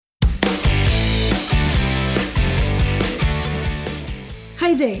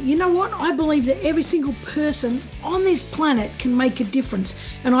Hey there, you know what? I believe that every single person on this planet can make a difference.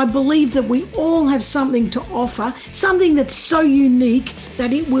 And I believe that we all have something to offer, something that's so unique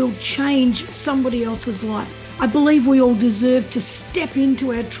that it will change somebody else's life. I believe we all deserve to step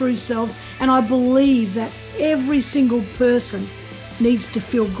into our true selves. And I believe that every single person needs to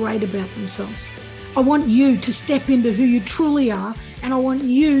feel great about themselves. I want you to step into who you truly are, and I want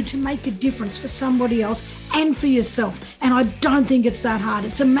you to make a difference for somebody else and for yourself. And I don't think it's that hard.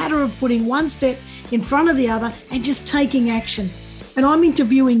 It's a matter of putting one step in front of the other and just taking action. And I'm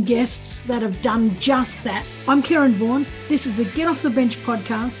interviewing guests that have done just that. I'm Karen Vaughan. This is the Get Off the Bench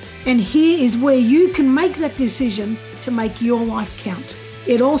podcast, and here is where you can make that decision to make your life count.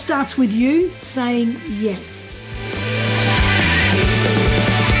 It all starts with you saying yes.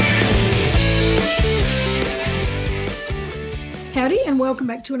 Howdy, and welcome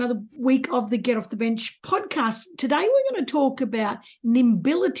back to another week of the Get Off the Bench podcast. Today we're going to talk about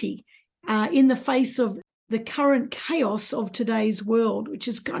nimbility in the face of the current chaos of today's world, which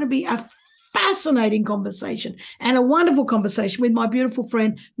is going to be a fascinating conversation and a wonderful conversation with my beautiful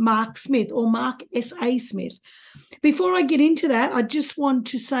friend Mark Smith, or Mark S.A. Smith. Before I get into that, I just want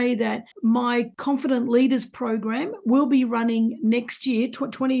to say that my Confident Leaders program will be running next year,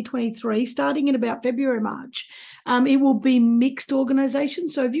 2023, starting in about February, March. It will be mixed organisation.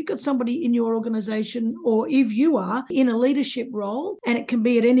 So if you've got somebody in your organisation, or if you are in a leadership role, and it can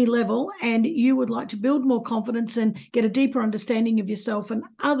be at any level, and you would like to build more confidence and get a deeper understanding of yourself and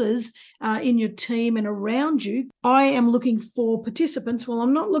others in your team and around you, I am looking for participants. Well,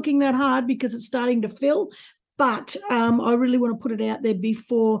 I'm not looking that hard because it's starting to fill, but I really want to put it out there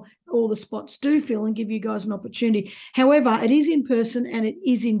before all the spots do fill and give you guys an opportunity. However, it is in person and it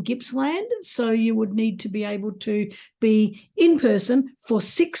is in Gippsland, so you would need to be able to be in person for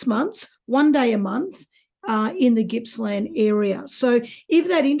 6 months, 1 day a month, in the Gippsland area. So if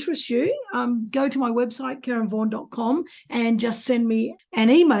that interests you, go to my website, karenvaughan.com, and just send me an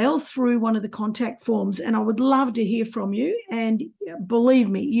email through one of the contact forms, and I would love to hear from you. And believe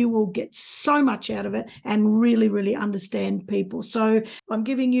me, you will get so much out of it and really, really understand people. So I'm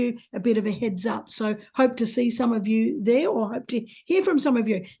giving you a bit of a heads up. So hope to see some of you there, or hope to hear from some of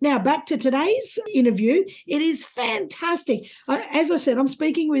you. Now, back to today's interview. It is fantastic. As I said, I'm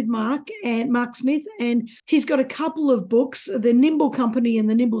speaking with Mark Smith, and he's got a couple of books, The Nimble Company and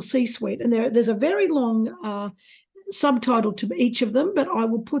The Nimble C-Suite, and there's a very long subtitle to each of them, but I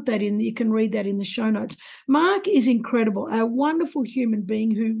will put that in. You can read that in the show notes. Mark is incredible, a wonderful human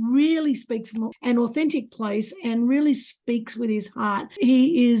being who really speaks from an authentic place and really speaks with his heart.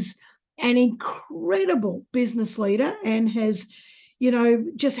 He is an incredible business leader and has,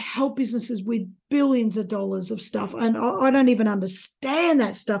 just helped businesses with billions of dollars of stuff. And I don't even understand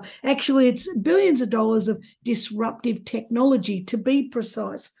that stuff. Actually, it's billions of dollars of disruptive technology, to be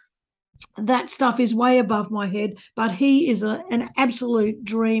precise. That stuff is way above my head, but he is an absolute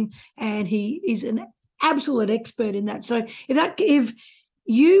dream, and he is an absolute expert in that. So if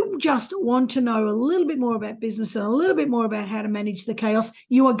you just want to know a little bit more about business and a little bit more about how to manage the chaos,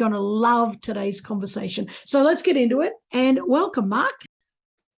 you are going to love today's conversation. So let's get into it, and welcome, Mark.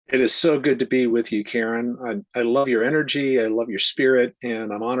 It is so good to be with you, Karen. I love your energy. I love your spirit,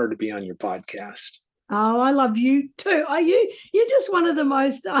 and I'm honored to be on your podcast. Oh, I love you too. You're just one of the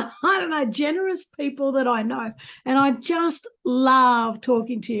most, generous people that I know. And I just love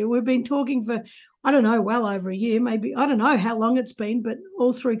talking to you. We've been talking for, well over a year, maybe. I don't know how long it's been, but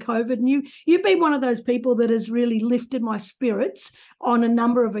all through COVID. And you've been one of those people that has really lifted my spirits on a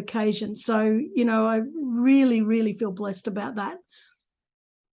number of occasions. So, I really, really feel blessed about that.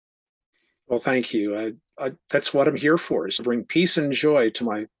 Well, thank you. That's what I'm here for, is to bring peace and joy to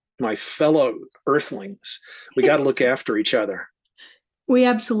my fellow earthlings. We got to look after each other. We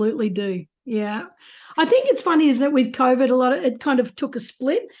absolutely do. Yeah. I think it's funny is that with COVID, it kind of took a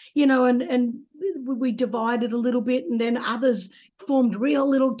split, and we divided a little bit, and then others formed real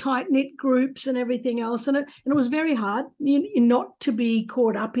little tight-knit groups and everything else. And it was very hard not to be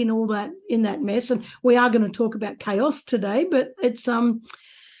caught up in all that, in that mess. And we are going to talk about chaos today, but it's,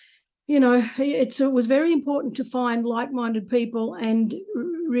 it was very important to find like-minded people and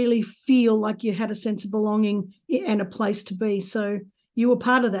really feel like you had a sense of belonging and a place to be. So you were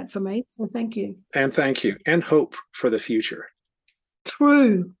part of that for me. So thank you. And thank you. And hope for the future.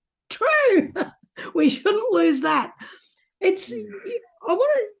 True. We shouldn't lose that. I want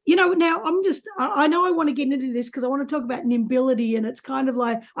to, now I know I want to get into this because I want to talk about nimbility, and it's kind of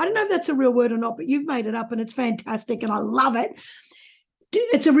like, I don't know if that's a real word or not, but you've made it up and it's fantastic and I love it.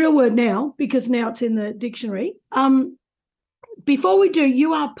 It's a real word now because now it's in the dictionary. before we do,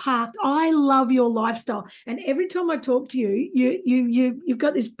 you are parked. I love your lifestyle, and every time I talk to you, you've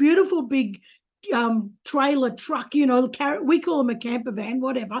got this beautiful big trailer truck. We call them a camper van,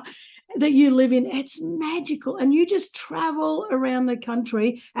 whatever, that you live in. It's magical, and you just travel around the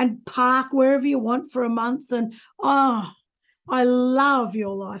country and park wherever you want for a month. And I love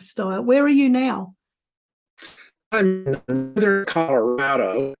your lifestyle. Where are you now? I'm in northern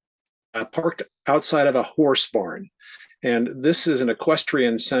Colorado, parked outside of a horse barn. And this is an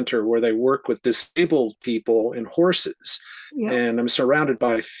equestrian center where they work with disabled people and horses. Yep. And I'm surrounded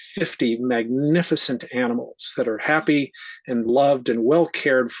by 50 magnificent animals that are happy and loved and well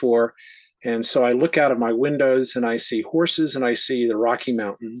cared for. And so I look out of my windows and I see horses and I see the Rocky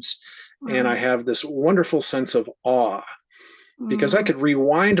Mountains. And I have this wonderful sense of awe, because I could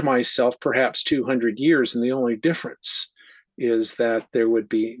rewind myself perhaps 200 years, and the only difference is that there would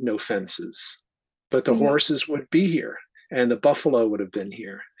be no fences, but the horses would be here and the buffalo would have been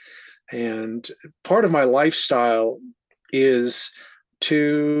here. And part of my lifestyle is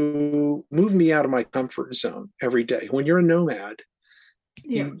to move me out of my comfort zone every day. When you're a nomad,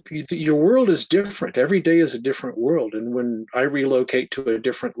 your world is different. Every day is a different world. And when I relocate to a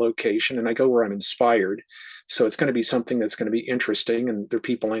different location, and I go where I'm inspired, so it's going to be something that's going to be interesting, and there are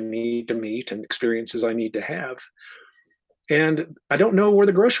people I need to meet and experiences I need to have. And I don't know where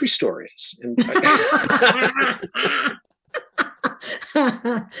the grocery store is. And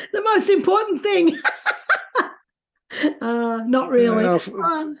the most important thing. Not really.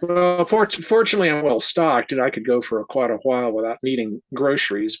 Well, fortunately, I'm well stocked, and I could go for quite a while without needing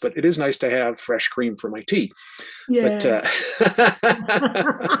groceries. But it is nice to have fresh cream for my tea. Yeah,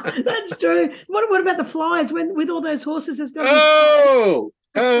 that's true. What about the flies? With all those horses, there's got to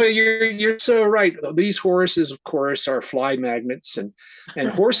you're so right. These horses, of course, are fly magnets, and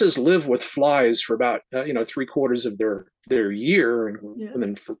horses live with flies for about 3/4 of their year, and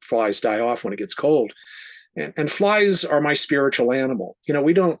then flies die off when it gets cold. And flies are my spiritual animal.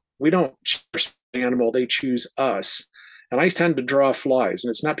 We don't choose the animal; they choose us. And I tend to draw flies,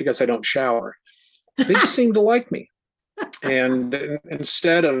 and it's not because I don't shower. They just seem to like me. And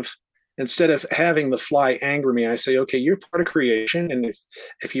instead of having the fly anger me, I say, okay, you're part of creation, and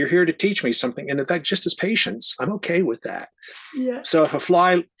if you're here to teach me something, and if that just is patience, I'm okay with that. Yeah. So if a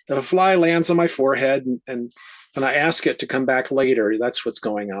fly lands on my forehead and I ask it to come back later, that's what's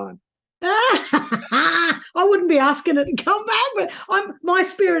going on. I wouldn't be asking it to come back, but my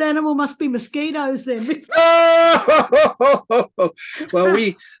spirit animal must be mosquitoes then.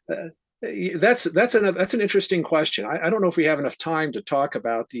 Well, that's an interesting question. I don't know if we have enough time to talk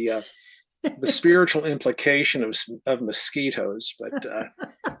about the spiritual implication of mosquitoes, but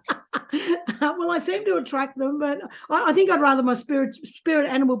well, I seem to attract them, but I think I'd rather my spirit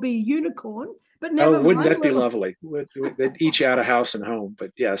animal be a unicorn. But never mind. Wouldn't that be lovely? They'd each out a house and home,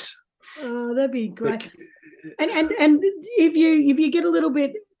 but yes. Oh, that'd be great. And if you get a little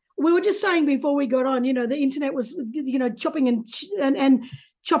bit, we were just saying before we got on, the internet was, chopping and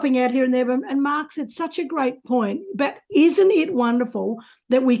chopping out here and there. And Mark said such a great point. But isn't it wonderful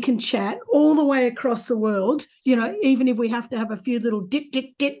that we can chat all the way across the world, even if we have to have a few little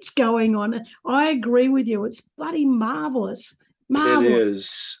dits going on? I agree with you. It's bloody marvelous.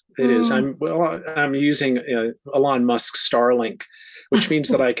 Marvelous. It is. I'm using Elon Musk's Starlink, which means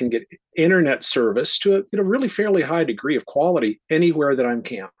that I can get internet service to a really fairly high degree of quality anywhere that I'm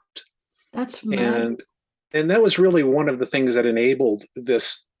camped. That's mad. And that was really one of the things that enabled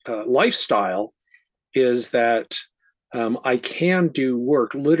this lifestyle, is that I can do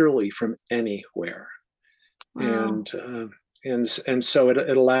work literally from anywhere. Wow. And so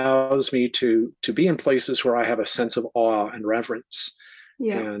it allows me to be in places where I have a sense of awe and reverence.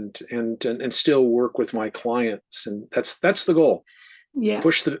 Yeah. And still work with my clients, and that's the goal. Yeah.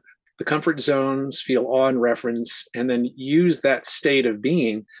 Push the comfort zones, feel awe and reverence, and then use that state of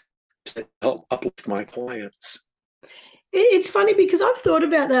being to help uplift my clients. It's funny because I've thought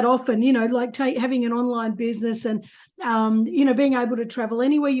about that often, like having an online business and, being able to travel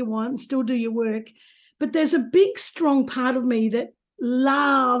anywhere you want and still do your work. But there's a big, strong part of me that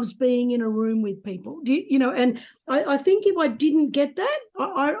loves being in a room with people, and I think if I didn't get that,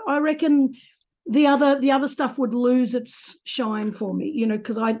 I reckon the other stuff would lose its shine for me,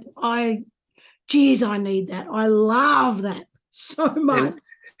 because I need that. I love that so much.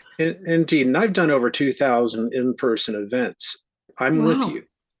 Indeed. And I've done over 2,000 in-person events. I'm with you.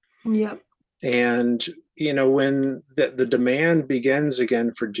 Yep. And, when the demand begins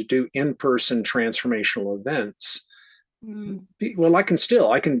again to do in-person transformational events, well, I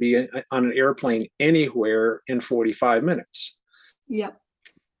can be on an airplane anywhere in 45 minutes. Yep.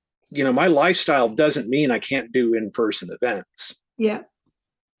 My lifestyle doesn't mean I can't do in-person events. Yeah.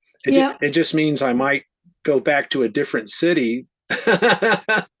 It just means I might go back to a different city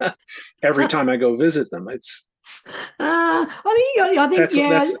every time I go visit them. I think yeah.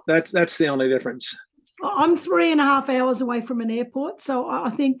 That's the only difference. I'm 3.5 hours away from an airport, so I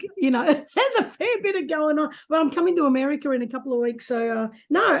think there's a fair bit of going on. But I'm coming to America in a couple of weeks, so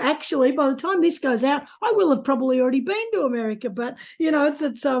no, actually, by the time this goes out, I will have probably already been to America. But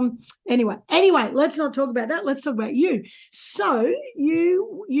it's anyway. Let's not talk about that. Let's talk about you. So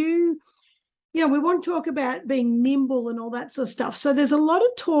you we want to talk about being nimble and all that sort of stuff. So there's a lot of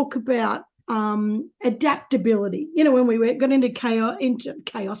talk about adaptability. When we got into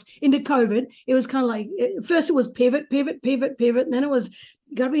COVID, it was kind of like, first it was pivot, and then it was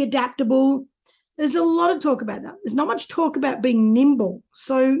got to be adaptable. There's a lot of talk about that. There's not much talk about being nimble.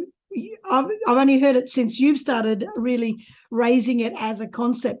 So I've only heard it since you've started really raising it as a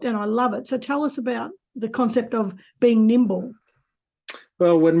concept, and I love it. So tell us about the concept of being nimble.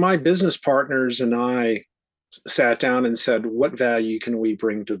 Well, when my business partners and I sat down and said, what value can we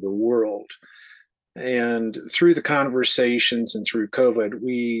bring to the world? And through the conversations and through COVID,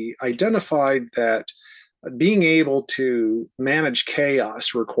 we identified that being able to manage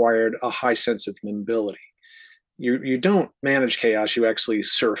chaos required a high sense of nimbility. You don't manage chaos, you actually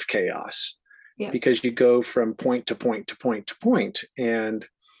surf chaos. Yeah. Because you go from point to point to point to point. And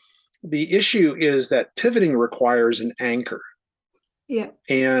the issue is that pivoting requires an anchor. Yeah.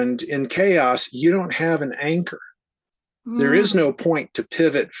 And in chaos, you don't have an anchor. There is no point to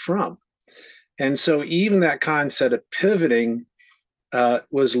pivot from. And so even that concept of pivoting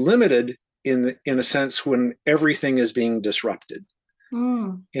was limited in a sense when everything is being disrupted.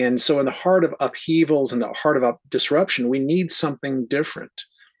 And so in the heart of upheavals and the heart of disruption, we need something different.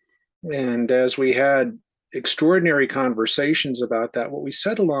 And as we had extraordinary conversations about that, what we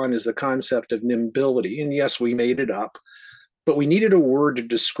settled on is the concept of nimbility. And yes, we made it up, but we needed a word to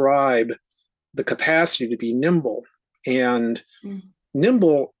describe the capacity to be nimble. And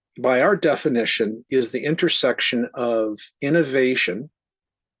nimble, by our definition, is the intersection of innovation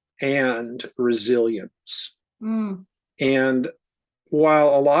and resilience. And while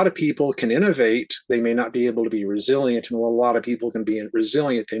a lot of people can innovate, they may not be able to be resilient. And while a lot of people can be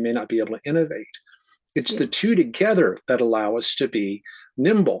resilient, they may not be able to innovate. It's the two together that allow us to be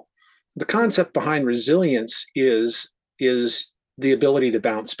nimble. The concept behind resilience is the ability to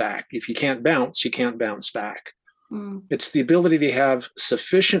bounce back. If you can't bounce, you can't bounce back. It's the ability to have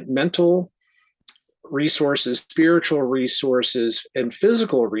sufficient mental resources, spiritual resources, and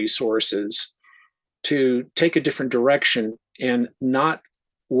physical resources to take a different direction and not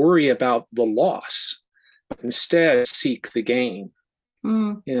worry about the loss, but instead seek the gain.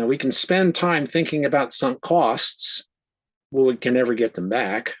 We can spend time thinking about sunk costs. Well, we can never get them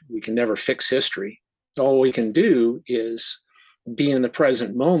back. We can never fix history. All we can do is be in the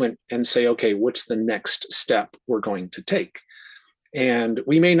present moment and say, okay, what's the next step we're going to take? And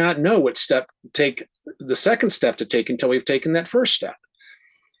we may not know what step to take, the second step to take, until we've taken that first step.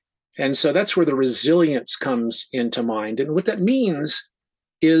 And so that's where the resilience comes into mind. And what that means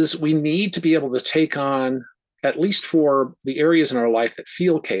is we need to be able to take on, at least for the areas in our life that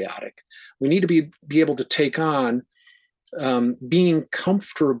feel chaotic, we need to be able to take on being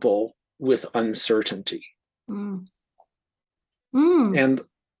comfortable with uncertainty. And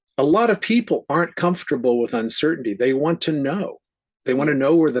a lot of people aren't comfortable with uncertainty. They want to know. They want to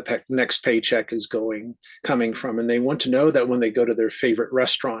know where the next paycheck is coming from. And they want to know that when they go to their favorite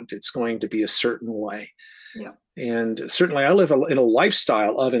restaurant, it's going to be a certain way. Yeah. And certainly I live in a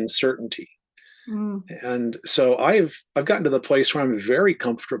lifestyle of uncertainty. And so I've gotten to the place where I'm very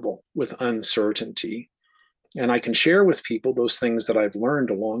comfortable with uncertainty. And I can share with people those things that I've learned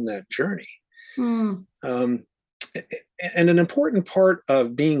along that journey. And an important part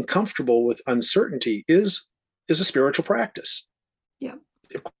of being comfortable with uncertainty is a spiritual practice. Yeah.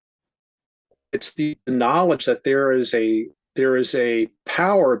 It's the knowledge that there is a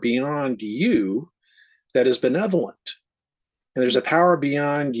power beyond you that is benevolent. And there's a power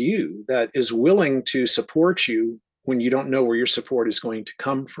beyond you that is willing to support you when you don't know where your support is going to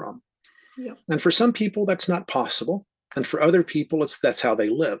come from. Yeah. And for some people, that's not possible. And for other people, that's how they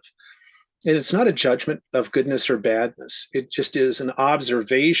live. And it's not a judgment of goodness or badness. It just is an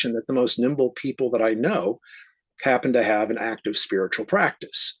observation that the most nimble people that I know happen to have an active spiritual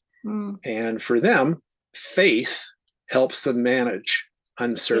practice. And for them, faith helps them manage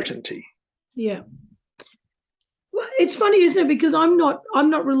uncertainty. Yeah. Well, it's funny, isn't it? Because I'm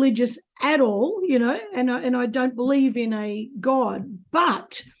not religious at all, and I don't believe in a God,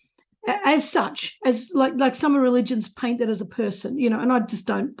 but as such, as like some religions paint that as a person, and I just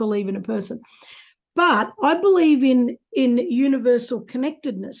don't believe in a person. But I believe in universal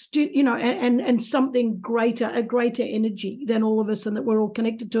connectedness, and something greater, a greater energy than all of us, and that we're all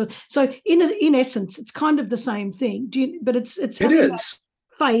connected to it. So in essence, it's kind of the same thing. But it's having that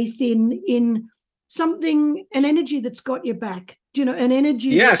faith in something, an energy that's got your back. An energy.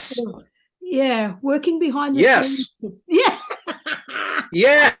 Yes. Working behind the scenes. Yeah.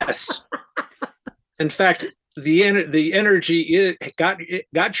 Yes. In fact, the energy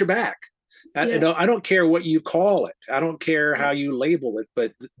got your back. I don't care what you call it. I don't care how you label it,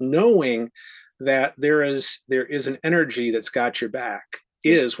 but knowing that there is an energy that's got your back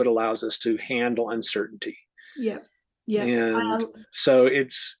is what allows us to handle uncertainty. Yeah. Yeah. And so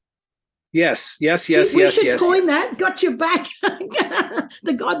it's yes. We should coin that. Got your back.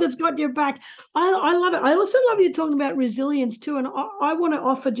 The God that's got your back. I love it. I also love you talking about resilience too. And I want to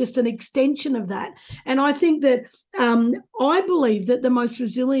offer just an extension of that. And I think that I believe that the most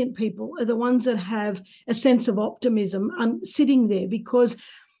resilient people are the ones that have a sense of optimism sitting there, because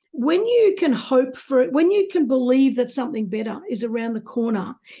when you can hope for it, when you can believe that something better is around the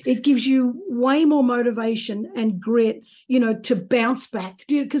corner, it gives you way more motivation and grit, to bounce back.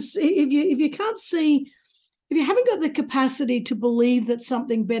 Because if you can't see, if you haven't got the capacity to believe that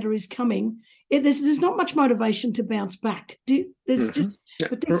something better is coming, there's not much motivation to bounce back. There's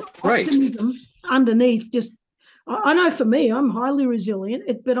optimism underneath. Just, I know for me, I'm highly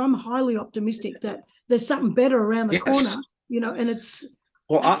resilient, but I'm highly optimistic that there's something better around the corner, and it's.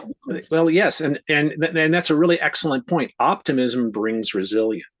 Well, yes, and that's a really excellent point. Optimism brings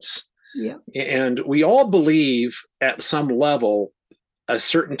resilience. Yeah, and we all believe at some level a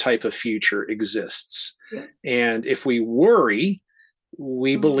certain type of future exists. Yeah. And if we worry,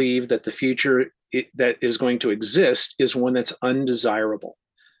 we believe that the future that is going to exist is one that's undesirable.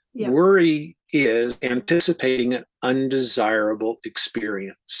 Yeah. Worry is anticipating an undesirable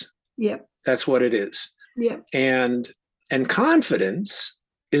experience. Yeah, that's what it is. Yeah, and confidence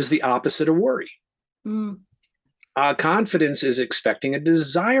is the opposite of worry. Confidence is expecting a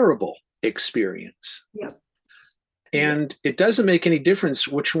desirable experience. Yep. And it doesn't make any difference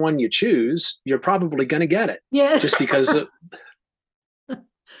which one you choose. You're probably going to get it. Yeah. Just because of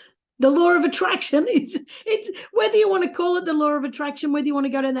the law of attraction. It's whether you want to call it the law of attraction, whether you want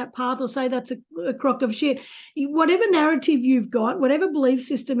to go down that path or say that's a crock of shit. Whatever narrative you've got, whatever belief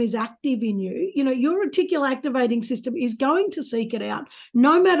system is active in you, your reticular activating system is going to seek it out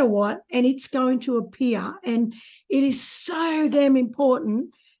no matter what, and it's going to appear. And it is so damn important.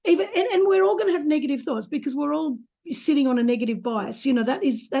 And we're all going to have negative thoughts because we're all sitting on a negative bias.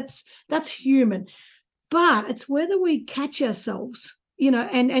 That's human. But it's whether we catch ourselves,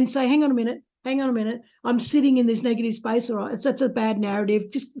 and say, hang on a minute, I'm sitting in this negative space. All right, that's a bad narrative.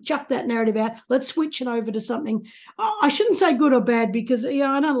 Just chuck that narrative out. Let's switch it over to something. I shouldn't say good or bad because I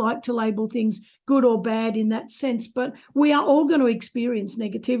don't like to label things good or bad in that sense, but we are all going to experience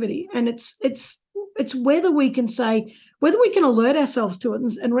negativity. And it's whether we can alert ourselves to it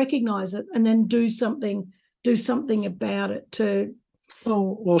and recognize it and then do something about it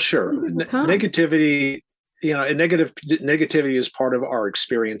well, sure. Negativity, negativity is part of our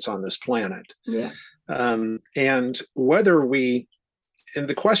experience on this planet. Yeah. And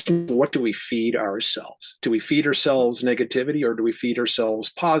the question, what do we feed ourselves? Do we feed ourselves negativity or do we feed ourselves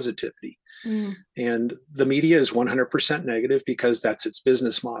positivity? And the media is 100% negative because that's its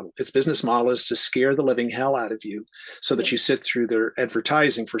business model. Its business model is to scare the living hell out of you so that you sit through their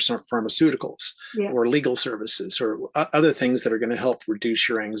advertising for some pharmaceuticals or legal services or other things that are going to help reduce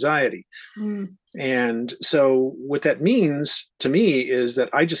your anxiety. And so what that means to me is that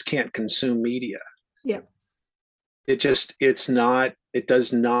I just can't consume media. Yeah. It does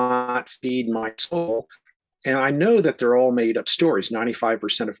not feed my soul. And I know that they're all made up stories.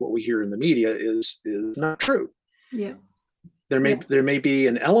 95% of what we hear in the media is not true. Yeah. There may be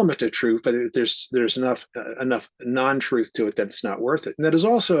an element of truth, but there's enough non-truth to it that it's not worth it. And that is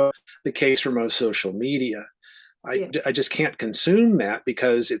also the case for most social media. I just can't consume that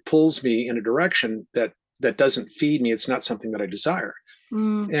because it pulls me in a direction that doesn't feed me. It's not something that I desire.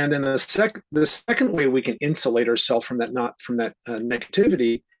 And then the second way we can insulate ourselves from that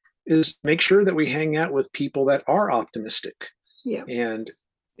negativity is make sure that we hang out with people that are optimistic. Yeah. And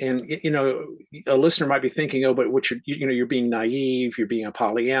a listener might be thinking, oh, but you're being naive, you're being a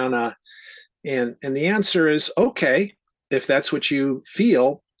Pollyanna. And the answer is, okay, if that's what you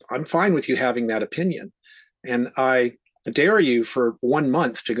feel, I'm fine with you having that opinion. And I dare you for 1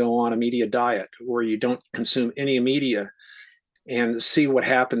 month to go on a media diet where you don't consume any media and see what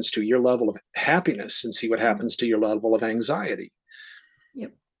happens to your level of happiness and see what happens to your level of anxiety.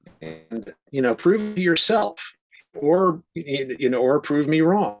 Yep. And prove to yourself or prove me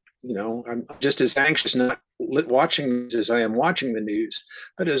wrong. I'm just as anxious not watching this as I am watching the news.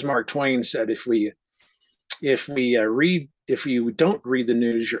 But as Mark Twain said, if you don't read the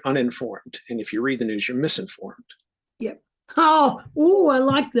news, you're uninformed, and if you read the news, you're misinformed. Yep. I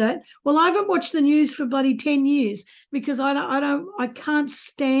like that. Well, I haven't watched the news for bloody 10 years because I can't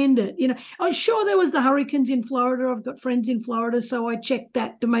stand it. I'm sure there was the hurricanes in Florida. I've got friends in Florida, so I checked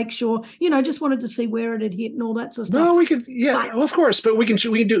that to make sure. Just wanted to see where it had hit and all that sort of stuff. Well, we could, well, of course, but we can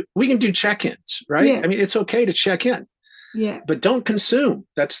do check-ins, right? Yeah. I mean, it's okay to check in. Yeah. But don't consume.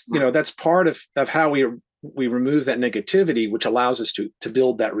 That's that's part of how we remove that negativity, which allows us to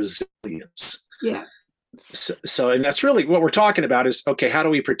build that resilience. Yeah. So, and that's really what we're talking about is, okay, how do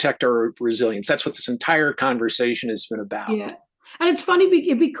we protect our resilience? That's what this entire conversation has been about. Yeah. And it's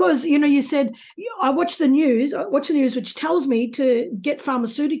funny because, you said, I watch the news, which tells me to get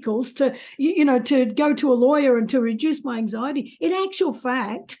pharmaceuticals, to go to a lawyer and to reduce my anxiety. In actual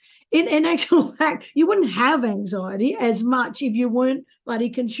fact, you wouldn't have anxiety as much if you weren't bloody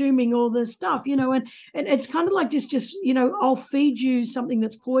consuming all this stuff, and it's kind of like just I'll feed you something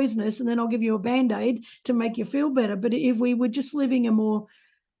that's poisonous and then I'll give you a Band-Aid to make you feel better. But if we were just living a more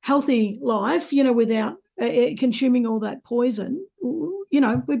healthy life, without consuming all that poison,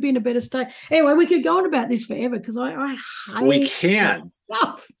 we'd be in a better state. Anyway, we could go on about this forever because I hate we can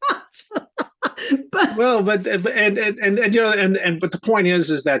stuff. but the point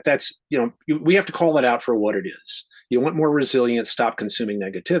is that that's we have to call it out for what it is. You want more resilience, stop consuming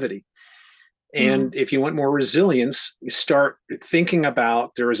negativity. And if you want more resilience, you start thinking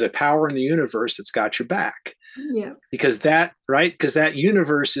about there is a power in the universe that's got your back. Yeah. Because that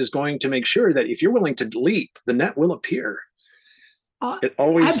universe is going to make sure that if you're willing to leap, the net will appear. It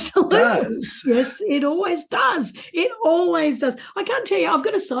always absolutely does. Yes, it always does. It always does. I can't tell you, I've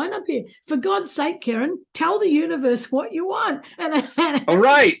got a sign up here. For God's sake, Karen, tell the universe what you want. All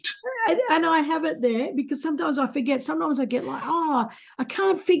right. And I have it there because sometimes I forget. Sometimes I get like, I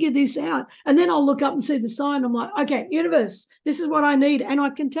can't figure this out. And then I'll look up and see the sign. I'm like, okay, universe, this is what I need. And I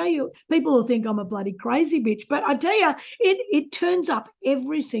can tell you, people will think I'm a bloody crazy bitch. But I tell you, it turns up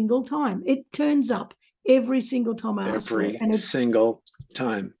every single time. It turns up every single time I ask for it. Every single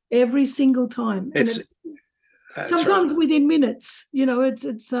time. Every single time. It's sometimes within minutes.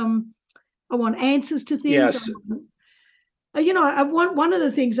 It's I want answers to things. Yes. One of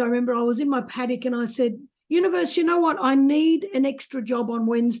the things I remember, I was in my paddock and I said, universe, you know what? I need an extra job on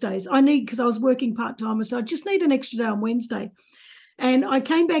Wednesdays. Because I was working part-time, so I just need an extra day on Wednesday. And I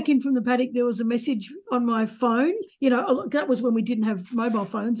came back in from the paddock. There was a message on my phone. That was when we didn't have mobile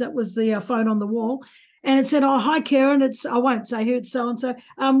phones. That was the phone on the wall. And it said, hi, Karen. I won't say who, it's so-and-so.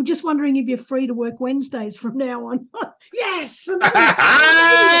 Just wondering if you're free to work Wednesdays from now on. Yes.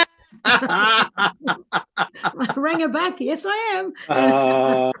 I rang her back. Yes, I am.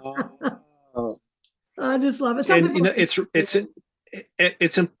 I just love it.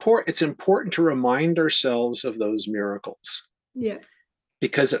 It's important to remind ourselves of those miracles. Yeah.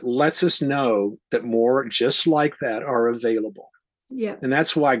 Because it lets us know that more just like that are available. Yeah. And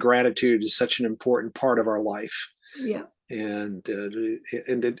that's why gratitude is such an important part of our life. Yeah. And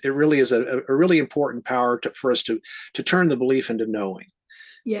it really is a really important power for us to turn the belief into knowing.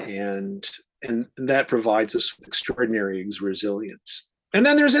 Yeah. And that provides us with extraordinary resilience. And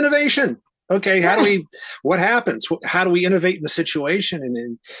then there's innovation. Okay, what happens? How do we innovate in the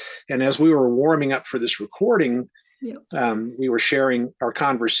situation? And as we were warming up for this recording, we were sharing our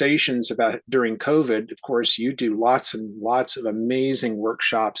conversations about during COVID. Of course, you do lots and lots of amazing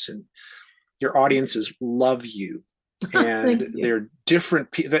workshops, and your audiences love you. And they're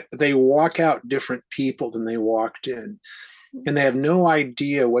different. They walk out different people than they walked in, and they have no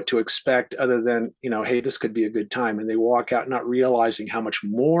idea what to expect other than, hey, this could be a good time. And they walk out not realizing how much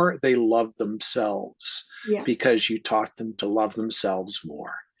more they love themselves because you taught them to love themselves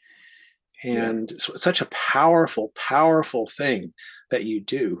more. And so it's such a powerful, powerful thing that you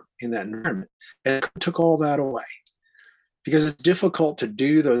do in that environment. And it took all that away because it's difficult to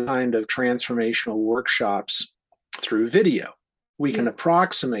do those kind of transformational workshops through video. We can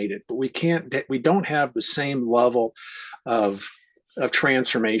approximate it, but we don't have the same level of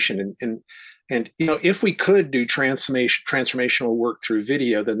transformation. And if we could do transformational work through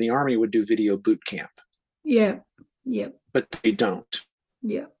video, then the Army would do video boot camp. Yeah. Yeah. But they don't.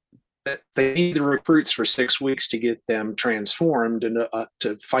 Yeah. They need the recruits for 6 weeks to get them transformed into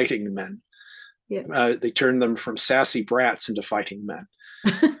to fighting men. Yeah. They turn them from sassy brats into fighting men.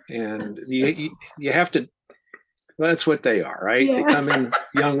 And you have to, that's what they are, right? Yeah. They come in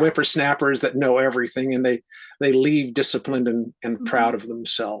young whippersnappers that know everything, and they leave disciplined and proud of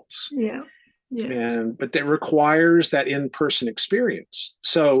themselves. Yeah. Yeah. But that requires that in-person experience.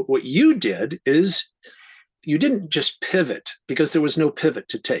 So what you did is you didn't just pivot because there was no pivot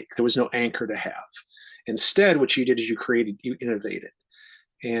to take. There was no anchor to have. Instead, what you did is you innovated.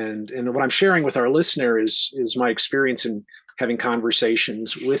 And what I'm sharing with our listener is my experience in having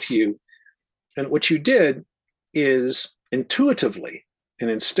conversations with you. And what you did is intuitively and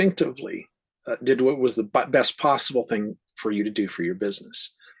instinctively did what was the best possible thing for you to do for your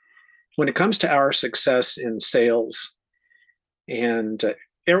business. When it comes to our success in sales, and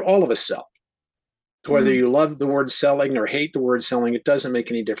all of us sell, whether you love the word selling or hate the word selling, it doesn't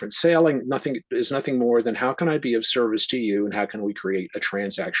make any difference. Selling is nothing more than how can I be of service to you and how can we create a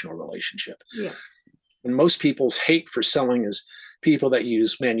transactional relationship? Yeah. And most people's hate for selling is people that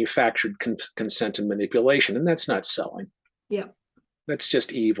use manufactured consent and manipulation, and that's not selling. Yeah. That's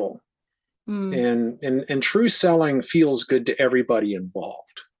just evil. And true selling feels good to everybody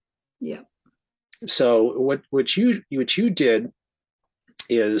involved. Yeah. So what you did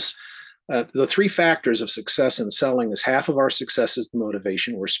is the three factors of success in selling is half of our success is the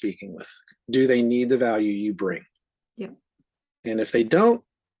motivation we're speaking with. Do they need the value you bring? Yeah. And if they don't,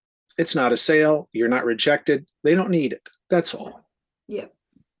 it's not a sale. You're not rejected. They don't need it. That's all. Yeah.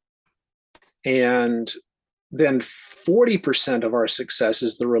 And then 40% of our success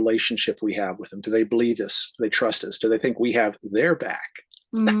is the relationship we have with them. Do they believe us? Do they trust us? Do they think we have their back?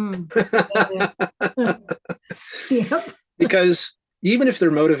 Yep. Because even if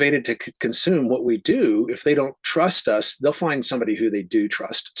they're motivated to consume what we do, if they don't trust us, they'll find somebody who they do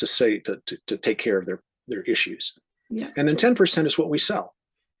trust to take care of their issues. Yeah. And then 10% is what we sell.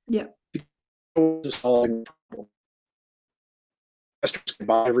 Yeah. Customers can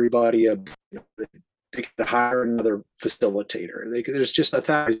buy everybody they can hire another facilitator. There's just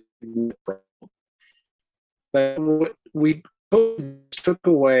 1,000 problems. But what we took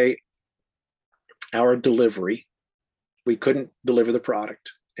away our delivery. We couldn't deliver the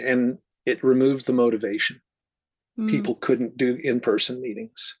product, and it removed the motivation. People couldn't do in-person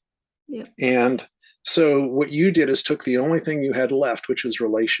meetings. Yeah. And so what you did is took the only thing you had left, which was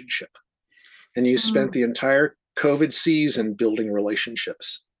relationship. And you spent the entire COVID season building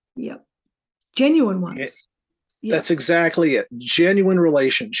relationships. Yep. Genuine ones. That's exactly it. Genuine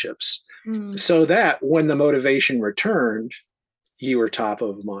relationships. So that when the motivation returned, you were top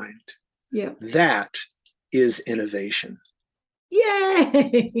of mind. Yeah. That is innovation.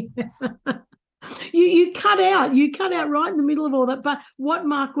 Yay! You cut out right in the middle of all that. But what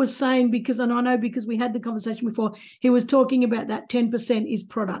Mark was saying, because we had the conversation before, he was talking about that 10% is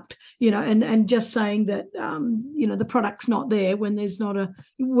product, and just saying that the product's not there when there's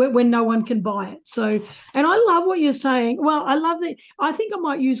when no one can buy it. So, and I love what you're saying. Well, I love that. I think I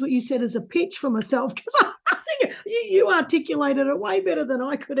might use what you said as a pitch for myself, because I think you articulated it way better than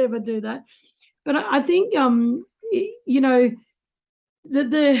I could ever do that. But I think you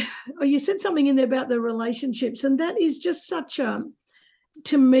said something in there about the relationships, and that is just such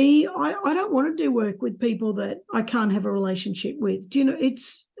to me, I don't want to do work with people that I can't have a relationship with.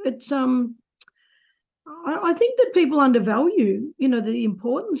 It's I think that people undervalue, the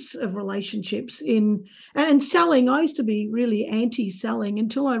importance of relationships and selling. I used to be really anti-selling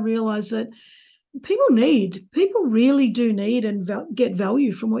until I realized that people really do need and get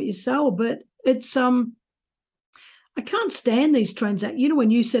value from what you sell, but it's I can't stand these transactions. When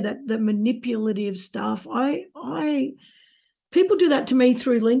you said that, the manipulative stuff, people do that to me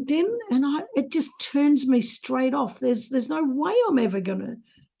through LinkedIn, and it just turns me straight off. There's no way I'm ever going to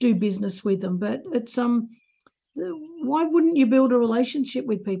do business with them. But it's why wouldn't you build a relationship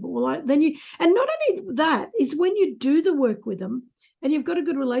with people? Well, and not only that is when you do the work with them and you've got a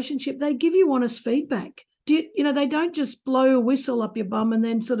good relationship, they give you honest feedback. They don't just blow a whistle up your bum and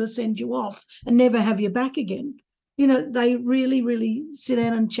then sort of send you off and never have you back again. They really, really sit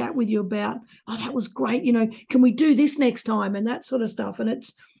down and chat with you about, oh, that was great. Can we do this next time, and that sort of stuff. And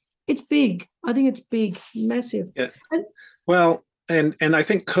it's big. I think it's big, massive. Yeah. And I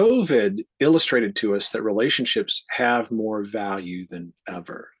think COVID illustrated to us that relationships have more value than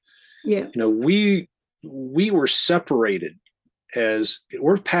ever. Yeah. We were separated as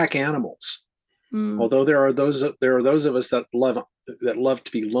we're pack animals. Although there are those of us that love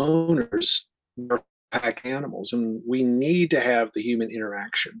to be loners, we're pack animals, and we need to have the human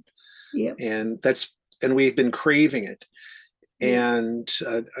interaction. Yeah. And we've been craving it. Yeah. And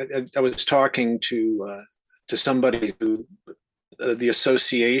I was talking to somebody who the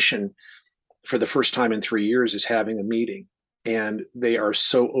association for the first time in 3 years is having a meeting, and they are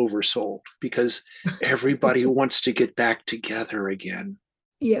so oversold because everybody wants to get back together again.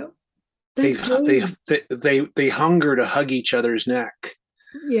 Yeah. They hunger to hug each other's neck.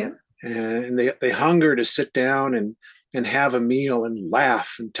 Yeah. and they hunger to sit down and have a meal and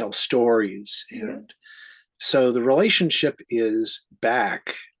laugh and tell stories. And so the relationship is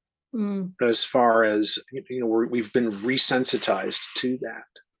back as far as, we've been resensitized to that.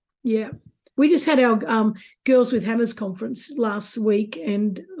 Yeah. We just had our Girls with Hammers conference last week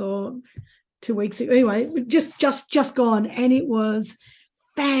and 2 weeks ago. Anyway, just gone, and it was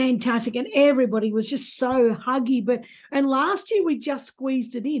fantastic, and everybody was just so huggy. And last year we just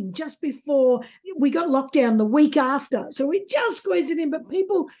squeezed it in just before we got locked down the week after, so we just squeezed it in. But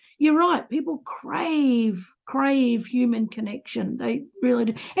people, you're right, people crave human connection. They really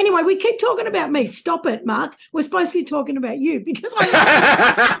do. Anyway, we keep talking about me. Stop it, Mark. We're supposed to be talking about you, because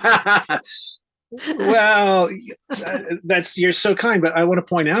well, you're so kind, but I want to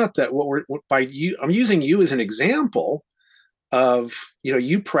point out that I'm using you as an example of,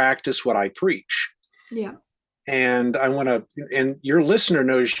 you practice what I preach. Yeah. And and your listener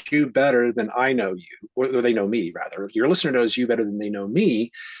knows you better than I know you, or they know me rather. Your listener knows you better than they know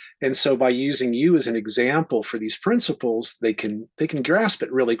me. And so by using you as an example for these principles, they can grasp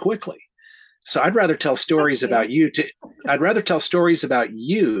it really quickly. So I'd rather tell stories about you to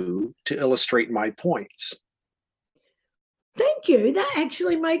illustrate my points. Thank you. That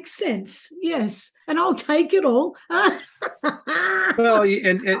actually makes sense. Yes, and I'll take it all. Well,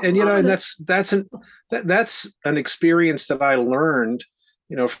 and that's an experience that I learned,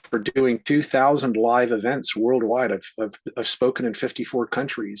 for doing 2,000 live events worldwide. I've spoken in 54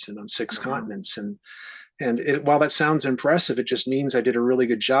 countries and on 6 continents, and while that sounds impressive, it just means I did a really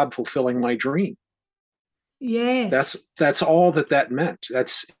good job fulfilling my dream. Yes, that's all that meant.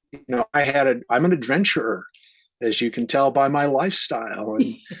 That's I'm an adventurer, as you can tell by my lifestyle.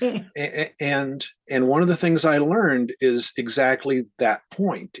 And one of the things I learned is exactly that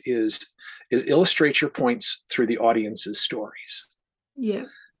point is illustrate your points through the audience's stories. Yeah.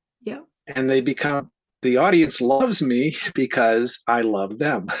 Yeah. And the audience loves me because I love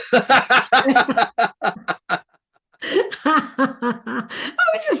them. I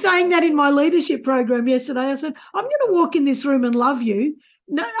was just saying that in my leadership program yesterday. I said, I'm going to walk in this room and love you.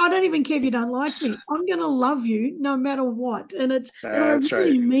 No, I don't even care if you don't like me. I'm going to love you no matter what. And I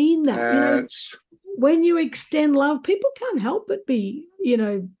really mean that. When you extend love, people can't help but be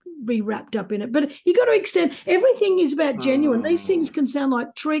wrapped up in it. But you got to extend. Everything is about genuine. These things can sound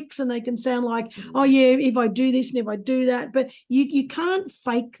like tricks, and they can sound like, oh yeah, if I do this and if I do that. But you can't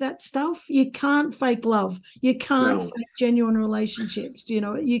fake that stuff. You can't fake love. You can't fake genuine relationships. You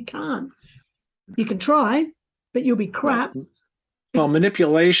can't. You can try, but you'll be crap. Well,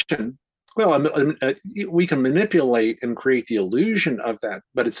 manipulation. Well, we can manipulate and create the illusion of that,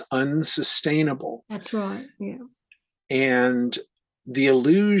 but it's unsustainable. That's right. Yeah. And the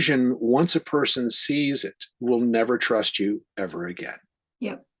illusion, once a person sees it, will never trust you ever again.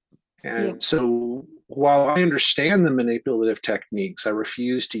 Yep. And so while I understand the manipulative techniques, I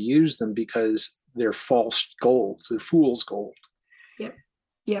refuse to use them because they're false gold, they're fool's gold.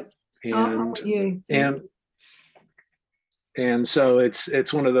 Yep. And so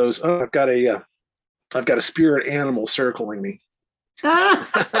it's one of those, I've got a spirit animal circling me.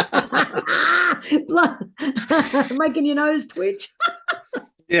 Making your nose twitch.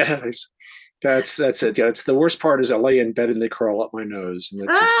 Yeah, that's it. Yeah, it's the worst part is I lay in bed and they crawl up my nose. And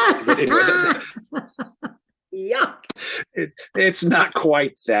Yuck. It's not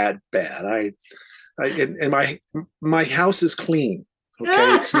quite that bad. And my house is clean.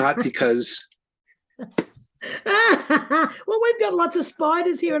 Okay, it's not because. Well, we've got lots of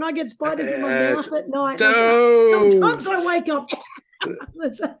spiders here, and I get spiders in my mouth at night. Sometimes I wake up.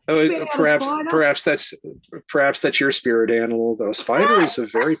 Perhaps that's your spirit animal, though. Spider is a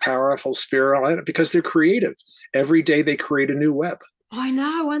very powerful spirit animal because they're creative. Every day they create a new web. I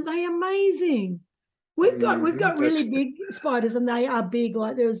know, aren't they amazing? We've got really big spiders, and they are big.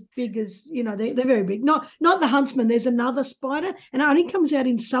 Like they're as big as they're very big. Not the huntsman. There's another spider, and it only comes out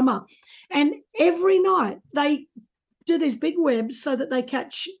in summer. And every night they do these big webs so that they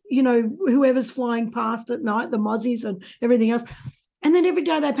catch, whoever's flying past at night, the mozzies and everything else. And then every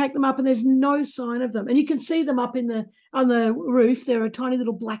day they pack them up and there's no sign of them. And you can see them up on the roof. They're a tiny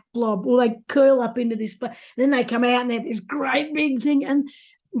little black blob, or they curl up into this. But then they come out and they're this great big thing. And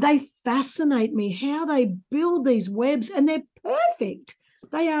they fascinate me how they build these webs, and they're perfect.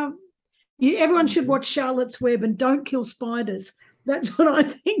 They are. Everyone should watch Charlotte's Web and don't kill spiders. That's what I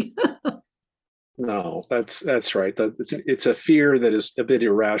think. No, that's right. It's a fear that is a bit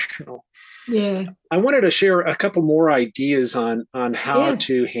irrational. Yeah. I wanted to share a couple more ideas on how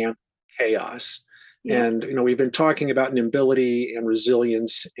to handle chaos. Yeah. And we've been talking about nimbility and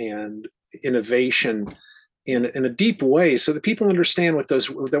resilience and innovation. in a deep way so that people understand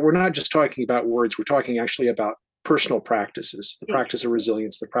that we're not just talking about words, we're talking actually about personal practices. The practice of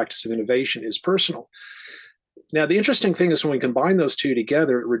resilience, the practice of innovation is personal. Now, the interesting thing is when we combine those two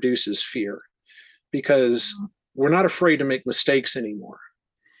together, it reduces fear because we're not afraid to make mistakes anymore.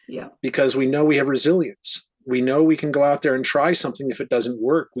 Yeah. Because we know we have resilience. We know we can go out there and try something. If it doesn't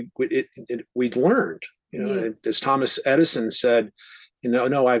work, we'd learned. As Thomas Edison said,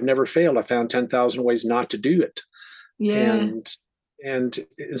 no, I've never failed. I found 10,000 ways not to do it. Yeah. And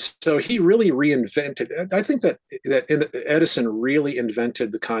so he really reinvented. I think that Edison really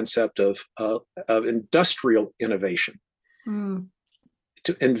invented the concept of industrial innovation.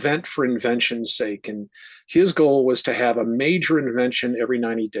 To invent for invention's sake. And his goal was to have a major invention every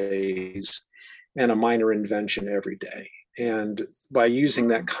 90 days and a minor invention every day. And by using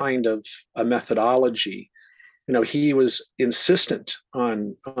that kind of a methodology, he was insistent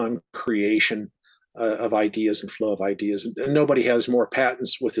on creation of ideas and flow of ideas. And nobody has more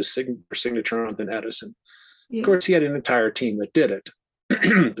patents with his signature on than Edison. Yeah. Of course, he had an entire team that did it,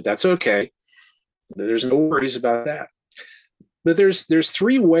 but that's okay. There's no worries about that. But there's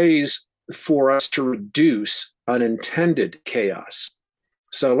three ways for us to reduce unintended chaos.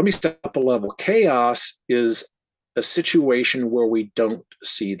 So let me step up a level. Chaos is a situation where we don't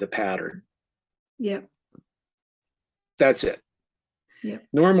see the pattern. Yep. That's it. Yep.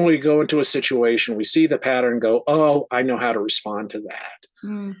 Normally we go into a situation, we see the pattern, go, oh, I know how to respond to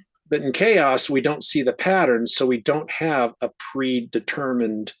that. But in chaos, we don't see the pattern, so we don't have a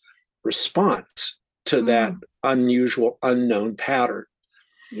predetermined response to that unusual, unknown pattern.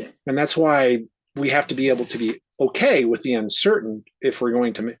 Yeah. And that's why we have to be able to be okay with the uncertain if we're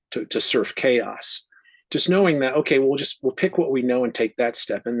going to surf chaos. Just knowing that, okay, we'll pick what we know and take that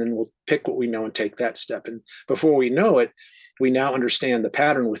step, and then we'll pick what we know and take that step. And before we know it, we now understand the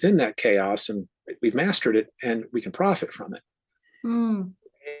pattern within that chaos, and we've mastered it, and we can profit from it.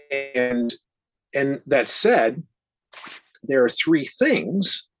 And that said, there are three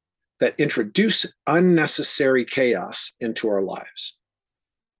things that introduce unnecessary chaos into our lives.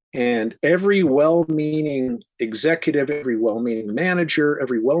 And every well-meaning executive, every well-meaning manager,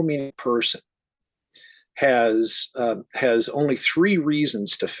 every well-meaning person has only three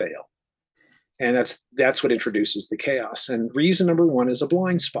reasons to fail. And that's what introduces the chaos. And reason number one is a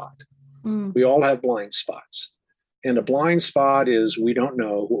blind spot. We all have blind spots. And a blind spot is we don't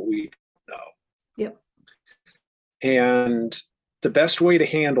know what we don't know. Yep. And the best way to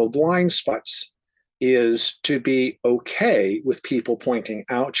handle blind spots is to be okay with people pointing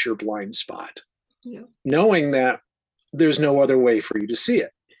out your blind spot, knowing that there's no other way for you to see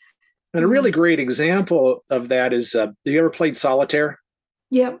it. And a really great example of that is, have you ever played solitaire?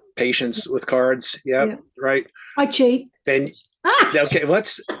 Yep. Patience with cards. Yep. Right. I cheat. Then, okay,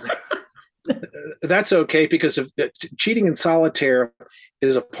 that's okay, because of cheating in solitaire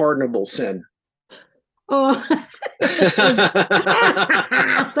is a pardonable sin. Oh,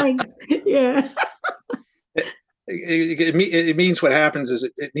 thanks. Yeah. It means what happens is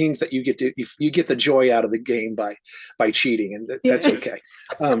it means that you get the joy out of the game by cheating, and that's okay.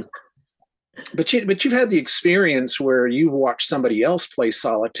 But you've had the experience where you've watched somebody else play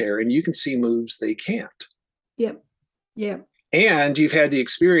solitaire and you can see moves they can't. Yep. Yep. And you've had the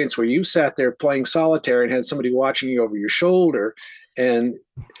experience where you sat there playing solitaire and had somebody watching you over your shoulder and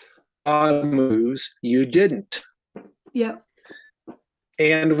moves you didn't. Yep.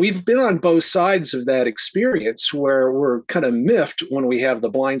 And we've been on both sides of that experience where we're kind of miffed when we have the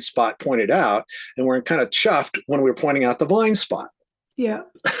blind spot pointed out, and we're kind of chuffed when we're pointing out the blind spot. Yeah.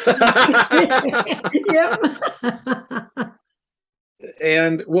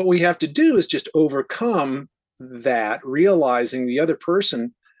 And what we have to do is just overcome that, realizing the other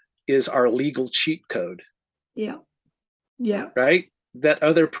person is our legal cheat code. Yeah. Yeah. Right? That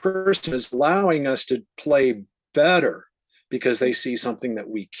other person is allowing us to play better because they see something that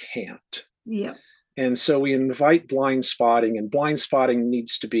we can't. Yeah. And so we invite blind spotting, and blind spotting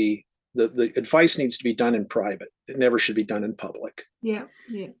needs to be, the advice needs to be done in private. It never should be done in public. Yeah.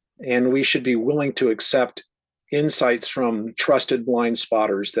 Yeah. And we should be willing to accept insights from trusted blind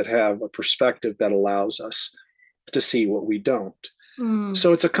spotters that have a perspective that allows us to see what we don't.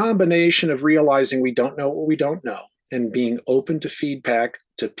 So it's a combination of realizing we don't know what we don't know and being open to feedback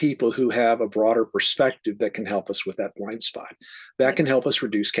to people who have a broader perspective that can help us with that blind spot. That can help us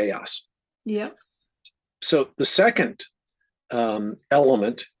reduce chaos. Yeah. So the second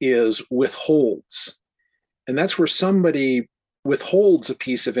element is withholds. And that's where somebody withholds a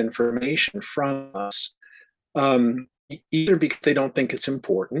piece of information from us, either because they don't think it's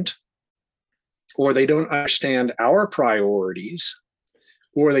important, or they don't understand our priorities,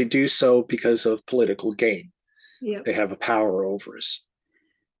 or they do so because of political gain. Yeah. They have a power over us.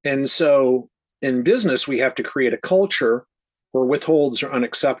 And so in business, we have to create a culture where withholds are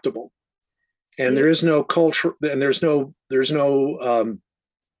unacceptable. And there is no culture, and there's no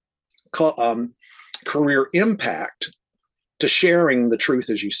career impact to sharing the truth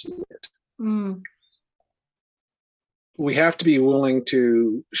as you see it. Mm. We have to be willing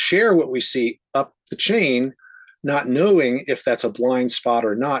to share what we see up the chain, not knowing if that's a blind spot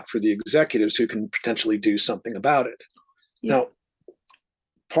or not for the executives who can potentially do something about it. Yeah. Now,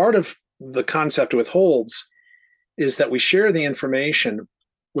 part of the concept of withholds is that we share the information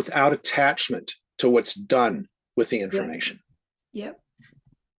without attachment to what's done with the information. Yep.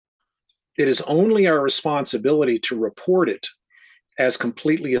 It is only our responsibility to report it as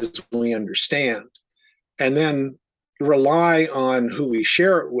completely as we understand, and then rely on who we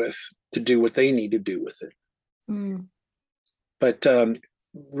share it with to do what they need to do with it. Mm. But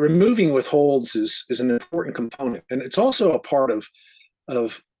removing withholds is an important component, and it's also a part of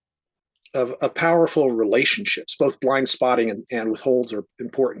a powerful relationships. Both blind spotting and withholds are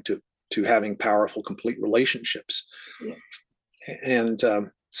important to having powerful, complete relationships. Yeah. And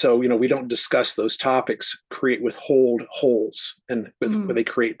so, we don't discuss those topics, create withhold holes, and where they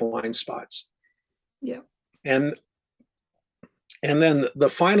create blind spots. Yeah. And then the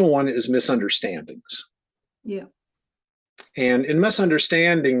final one is misunderstandings. Yeah. And in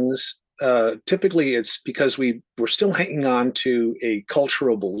misunderstandings, typically it's because we're still hanging on to a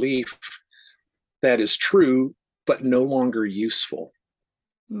cultural belief that is true, but no longer useful.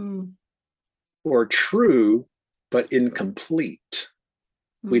 Mm. Or true, but incomplete.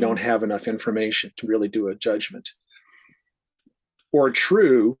 We don't have enough information to really do a judgment. Or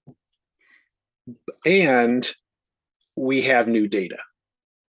true, and we have new data.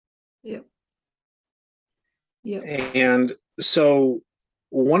 Yep. Yep. And so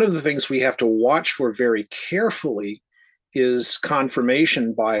one of the things we have to watch for very carefully is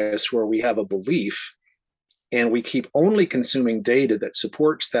confirmation bias, where we have a belief and we keep only consuming data that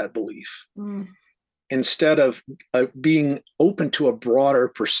supports that belief, instead of being open to a broader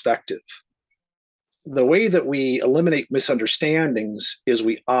perspective. The way that we eliminate misunderstandings is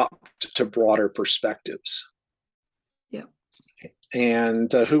we opt to broader perspectives. Yeah. And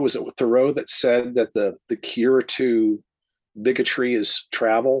who was it, Thoreau, that said that the cure to bigotry is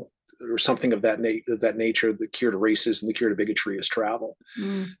travel, or something of that nature? The cure to racism, the cure to bigotry is travel.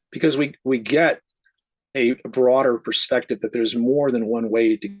 Because we get a broader perspective that there's more than one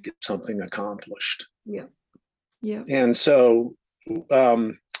way to get something accomplished. Yeah. Yeah. And so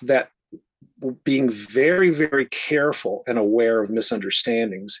that being very, very careful and aware of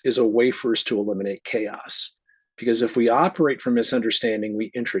misunderstandings is a way for us to eliminate chaos. Because if we operate from misunderstanding,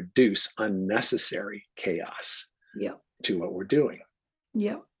 we introduce unnecessary chaos to what we're doing.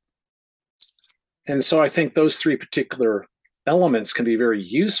 Yeah. And so I think those three particular elements can be very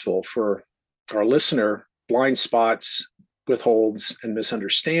useful for our listener: blind spots, withholds, and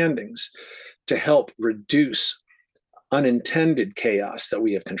misunderstandings, to help reduce unintended chaos that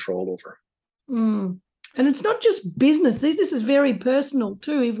we have control over. And it's not just business. This is very personal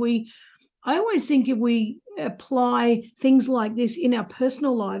too. I always think if we apply things like this in our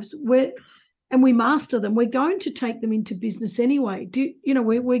personal lives, and we master them, we're going to take them into business anyway.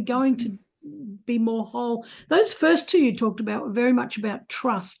 We're going to be more whole. Those first two you talked about were very much about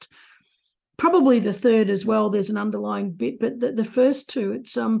trust. Probably the third as well, there's an underlying bit, but the first two,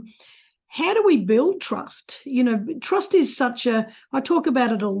 it's how do we build trust? Trust is I talk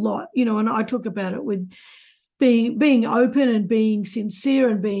about it a lot, and I talk about it with being open and being sincere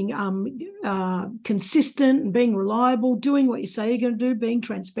and being consistent and being reliable, doing what you say you're going to do, being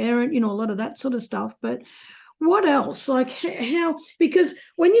transparent, a lot of that sort of stuff. But what else? Like how? Because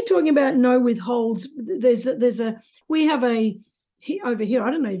when you're talking about no withholds, we have over here,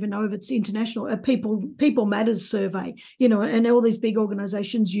 I don't even know if it's international, a People Matters survey, and all these big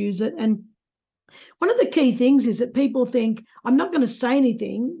organizations use it. And one of the key things is that people think, I'm not going to say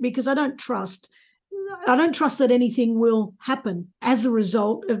anything because I don't trust that anything will happen as a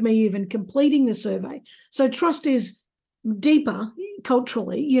result of me even completing the survey. So trust is deeper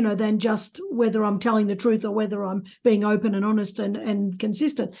culturally, than just whether I'm telling the truth or whether I'm being open and honest and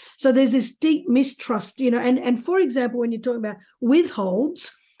consistent. So there's this deep mistrust, and for example, when you're talking about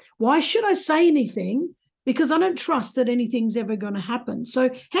withholds, why should I say anything? Because I don't trust that anything's ever going to happen.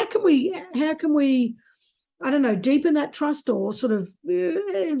 So how can we, I don't know, deepen that trust, or sort of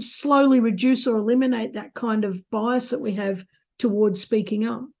slowly reduce or eliminate that kind of bias that we have towards speaking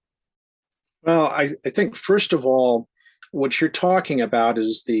up? Well, I think first of all, what you're talking about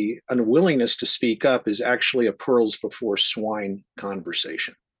is the unwillingness to speak up is actually a pearls before swine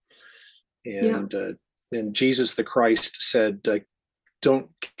conversation. And and Jesus the Christ said, don't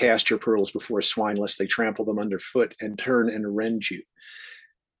cast your pearls before swine lest they trample them underfoot and turn and rend you.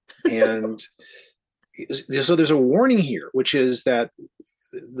 And so there's a warning here, which is that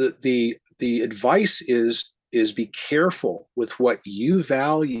the advice is be careful with what you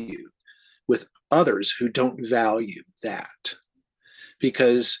value with others who don't value that,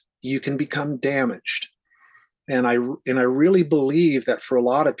 because you can become damaged. And I really believe that for a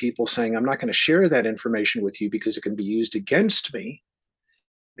lot of people saying, I'm not going to share that information with you because it can be used against me.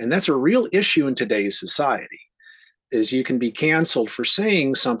 And that's a real issue in today's society, is you can be canceled for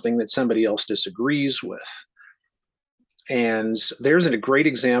saying something that somebody else disagrees with. And there's a great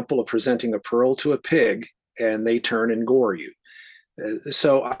example of presenting a pearl to a pig and they turn and gore you.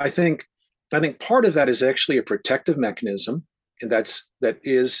 So I think part of that is actually a protective mechanism, and that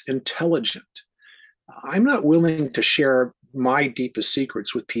is intelligent. I'm not willing to share my deepest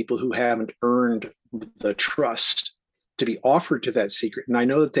secrets with people who haven't earned the trust to be offered to that secret. And I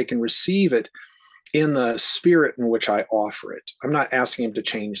know that they can receive it in the spirit in which I offer it. I'm not asking them to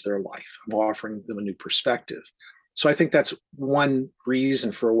change their life. I'm offering them a new perspective. So I think that's one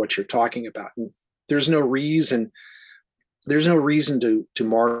reason for what you're talking about. And there's no reason to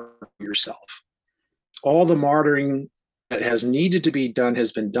martyr yourself. All the martyring that has needed to be done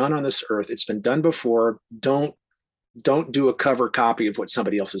has been done on this earth. It's been done before. Don't do a cover copy of what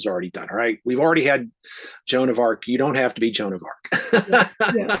somebody else has already done. All right. We've already had Joan of Arc. You don't have to be Joan of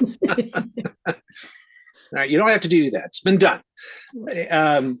Arc. Yeah. All right. You don't have to do that. It's been done.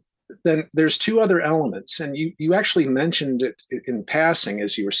 Then there's two other elements. And you actually mentioned it in passing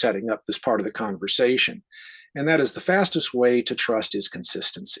as you were setting up this part of the conversation. And that is the fastest way to trust is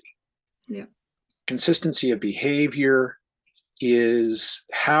consistency. Yeah. Consistency of behavior is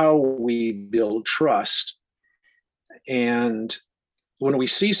how we build trust. And when we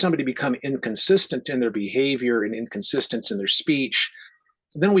see somebody become inconsistent in their behavior and inconsistent in their speech,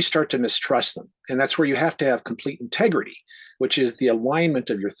 then we start to mistrust them. And that's where you have to have complete integrity, which is the alignment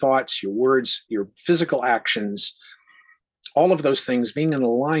of your thoughts, your words, your physical actions. All of those things being in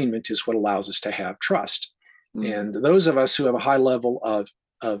alignment is what allows us to have trust. Mm-hmm. And those of us who have a high level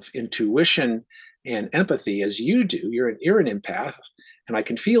of intuition and empathy, as you do, you're an empath, and I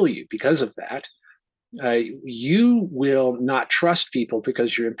can feel you because of that. You will not trust people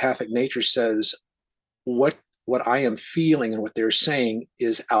because your empathic nature says what I am feeling and what they're saying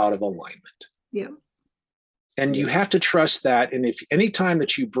is out of alignment. Yeah. And you have to trust that. And if anytime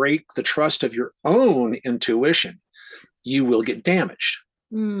that you break the trust of your own intuition, you will get damaged.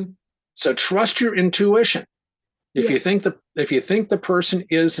 Mm. So trust your intuition. If you think the person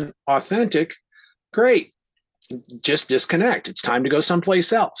isn't authentic, great. Just disconnect. It's time to go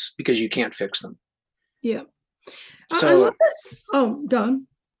someplace else because you can't fix them. Yeah. So, I love that. Oh, done.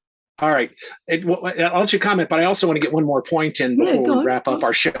 All right. I'll let you comment, but I also want to get one more point in before we wrap up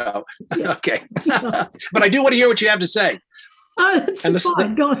our show. Yeah. Okay. Yeah. But I do want to hear what you have to say. That's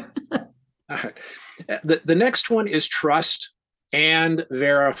fine. Go on. All right. The next one is trust and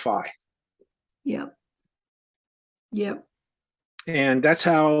verify. Yeah. Yeah. And that's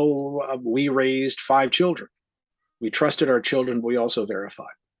how we raised 5 children. We trusted our children, but we also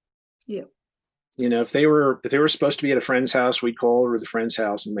verified. Yeah. You know, if they were supposed to be at a friend's house, we'd call over to the friend's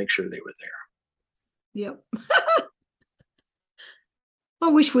house and make sure they were there. Yep. I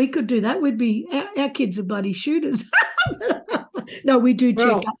wish we could do that. We'd be our kids are bloody shooters. No, we do check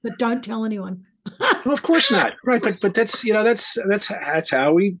up, but don't tell anyone. Well, of course not, right? But that's that's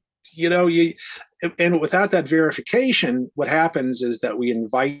how we and without that verification, what happens is that we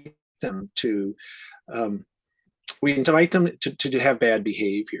invite them to. To have bad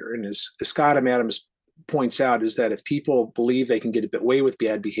behavior. And as Scott Adams points out, is that if people believe they can get away with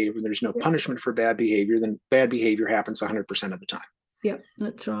bad behavior and there's no punishment for bad behavior, then bad behavior happens 100% of the time. Yep,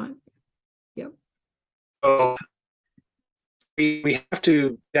 that's right. Yep. So we have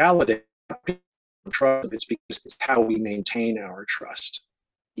to validate trust. It's because it's how we maintain our trust.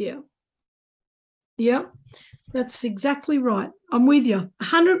 Yeah. Yeah, that's exactly right. I'm with you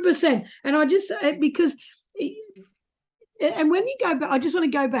 100%. And I just, because and when you go back, I just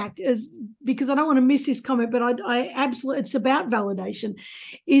want to go back because I don't want to miss this comment, but I absolutely, it's about validation,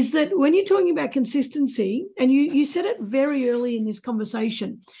 is that when you're talking about consistency, and you said it very early in this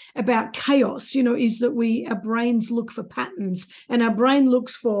conversation about chaos, is that our brains look for patterns, and our brain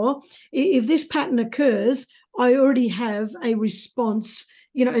looks for, if this pattern occurs, I already have a response,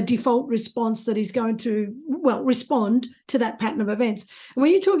 a default response that is going to, respond to that pattern of events. And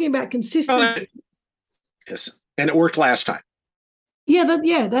when you're talking about consistency, yes. And it worked last time.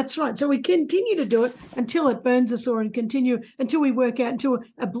 Yeah, that's right. So we continue to do it until it burns us, or continue until we work out until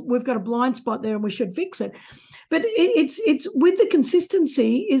we've got a blind spot there and we should fix it. But it's with the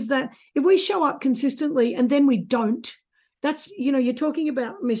consistency is that if we show up consistently and then we don't, that's, you're talking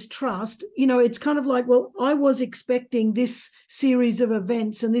about mistrust. It's kind of like, well, I was expecting this series of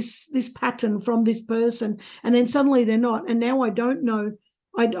events and this pattern from this person, and then suddenly they're not, and now I don't know.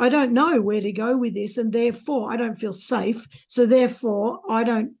 I don't know where to go with this, and therefore I don't feel safe. So therefore I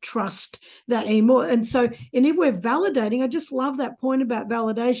don't trust that anymore. And if we're validating, I just love that point about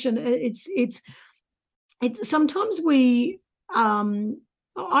validation. It's sometimes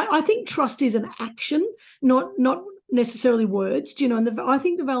I think trust is an action, not necessarily words, and I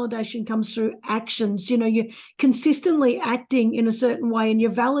think the validation comes through actions. You're consistently acting in a certain way, and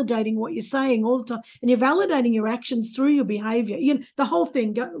you're validating what you're saying all the time, and you're validating your actions through your behavior. The whole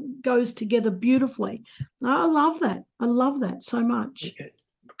thing goes together beautifully. I love that so much.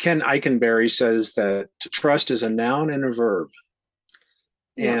 Ken Eikenberry says that trust is a noun and a verb.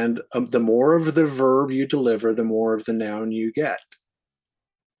 Yeah. And the more of the verb you deliver, the more of the noun you get.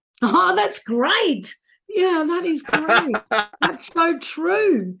 Oh, that's great. Yeah, that is great. That's so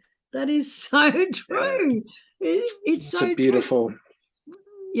true. That is so true. It's so beautiful. True.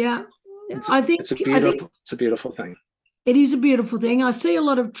 Yeah. It's a beautiful thing. It is a beautiful thing. I see a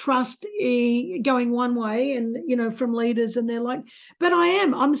lot of trust going one way, and from leaders, and they're like, but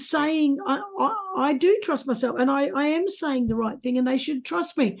I'm saying I do trust myself, and I am saying the right thing, and they should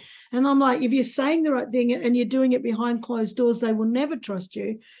trust me. And I'm like, if you're saying the right thing and you're doing it behind closed doors, they will never trust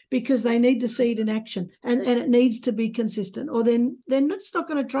you, because they need to see it in action, and it needs to be consistent, or then they're just not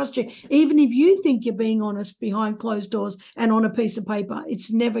going to trust you. Even if you think you're being honest behind closed doors and on a piece of paper,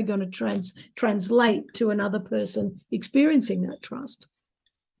 it's never going to translate to another person experiencing that trust.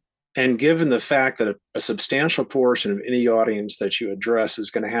 And given the fact that a substantial portion of any audience that you address is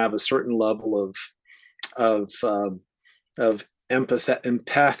going to have a certain level of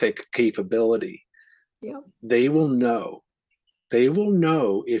empathic capability, yeah, they will know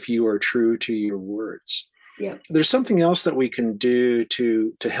if you are true to your words. Yeah. There's something else that we can do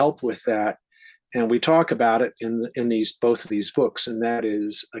to help with that, and we talk about it in both of these books, and that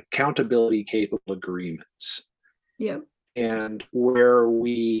is accountability capable agreements. Yeah. And where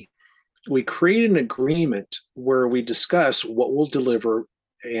we create an agreement where we discuss what we'll deliver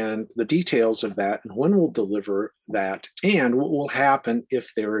and the details of that, and when we'll deliver that, and what will happen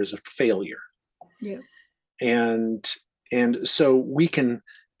if there is a failure. Yeah. And so we can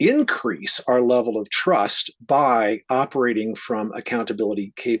increase our level of trust by operating from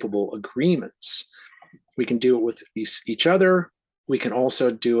accountability capable agreements. We can do it with each other. We can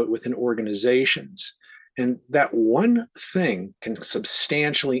also do it within organizations. And that one thing can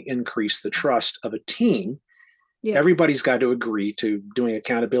substantially increase the trust of a team. Yeah. Everybody's got to agree to doing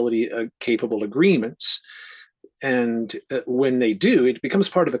accountability capable agreements. And when they do, it becomes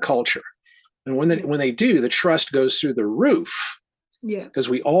part of the culture. And when they do, the trust goes through the roof. Yeah. Because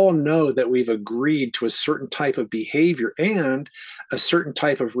we all know that we've agreed to a certain type of behavior and a certain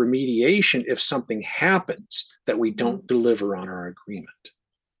type of remediation if something happens that we don't deliver on our agreement.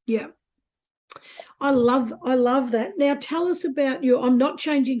 Yeah. I love that. Now tell us about I'm not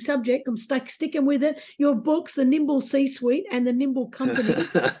changing subject, I'm sticking with it, your books, The Nimble C-Suite and The Nimble Company.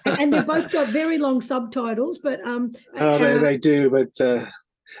 And they've both got very long subtitles, but they do, but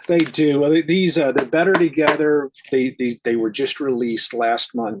they do. Well, these they're better together. They were just released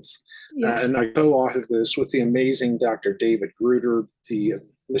last month. Yeah. And I co-authored this with the amazing Dr. David Gruder, the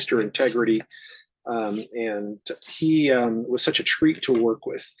Mr. Integrity. And he was such a treat to work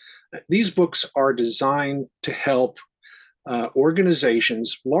with. These books are designed to help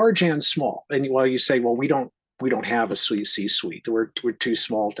organizations, large and small. And while you say, well, we don't have a C-suite, we're too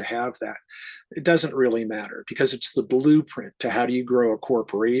small to have that, it doesn't really matter, because it's the blueprint to how do you grow a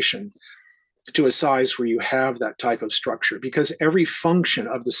corporation to a size where you have that type of structure, because every function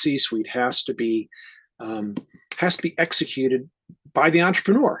of the C-suite has to be executed by the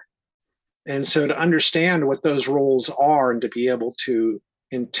entrepreneur. And so to understand what those roles are and to be able to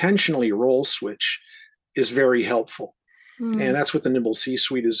intentionally role switch is very helpful. And that's what the Nimble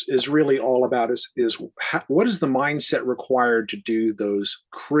C-Suite is really all about, is what is the mindset required to do those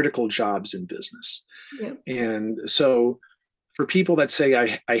critical jobs in business. Yeah. And so for people that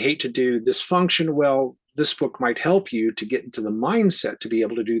say, I hate to do this function, well, this book might help you to get into the mindset to be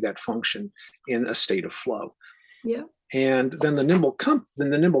able to do that function in a state of flow. Yeah. And then the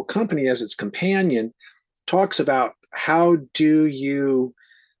Nimble Company as its companion talks about how do you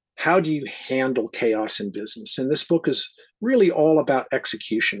how do you handle chaos in business? And this book is really all about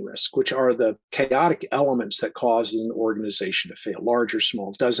execution risk, which are the chaotic elements that cause an organization to fail, large or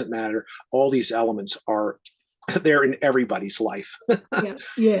small, doesn't matter. All these elements are there in everybody's life. Yeah.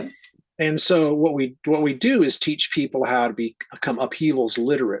 Yeah. And so what we do is teach people how to become upheavals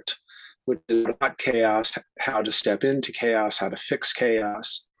literate, which is about chaos, how to step into chaos, how to fix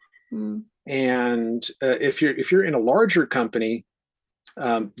chaos. Mm. And if you're in a larger company,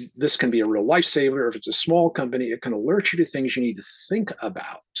 this can be a real lifesaver. If it's a small company, it can alert you to things you need to think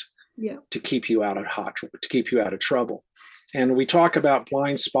about to keep you out of trouble. And we talk about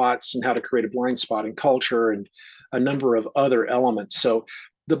blind spots and how to create a blind spot in culture and a number of other elements. So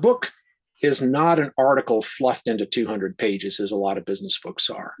the book is not an article fluffed into 200 pages, as a lot of business books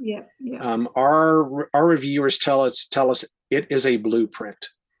are. Yeah. Yeah. Our reviewers tell us it is a blueprint.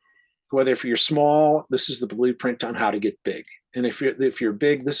 Whether if you're small, this is the blueprint on how to get big. And if you're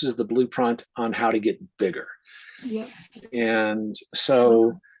big, this is the blueprint on how to get bigger. Yeah. And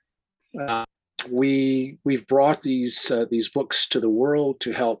so we've brought these books to the world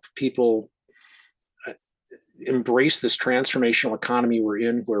to help people embrace this transformational economy we're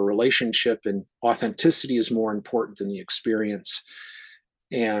in, where relationship and authenticity is more important than the experience.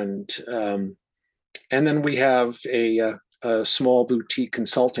 And then we have a small boutique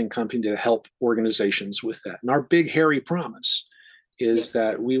consulting company to help organizations with that. And our big, hairy promise is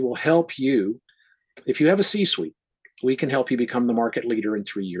that we will help you. If you have a C-suite, we can help you become the market leader in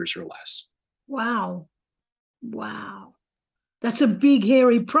 3 years or less. Wow. Wow. That's a big,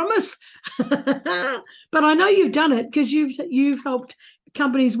 hairy promise. But I know you've done it, because you've helped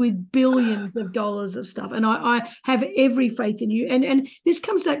companies with billions of dollars of stuff. And I have every faith in you. And this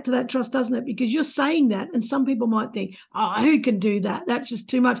comes back to that trust, doesn't it? Because you're saying that, and some people might think, oh, who can do that? That's just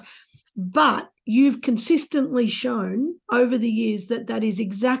too much. But you've consistently shown over the years that that is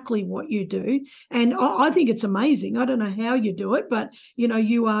exactly what you do. And I think it's amazing. I don't know how you do it, but you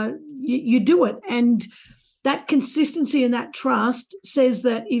do it. And that consistency and that trust says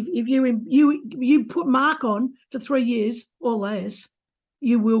that if you put Mark on for 3 years or less,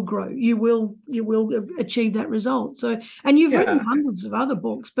 you will grow. You will achieve that result. So, and you've written hundreds of other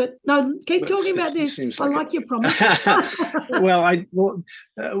books, but no, keep talking about this. I like your promise.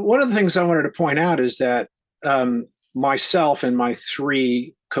 One of the things I wanted to point out is that myself and my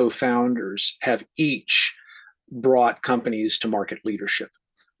 3 co-founders have each brought companies to market leadership,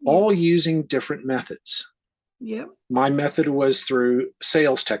 all using different methods. Yeah. My method was through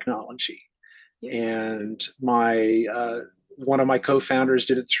sales technology, and one of my co-founders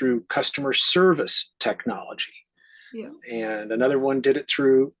did it through customer service technology. Yeah. And another one did it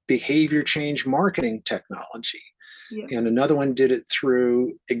through behavior change marketing technology. Yeah. And another one did it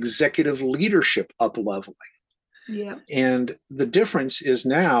through executive leadership up-leveling. Yeah. And the difference is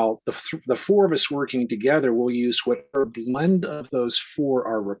now the 4 of us working together will use whatever blend of those 4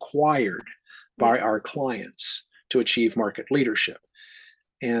 are required by our clients to achieve market leadership.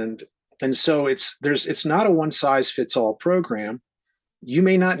 And so it's not a one-size-fits-all program. You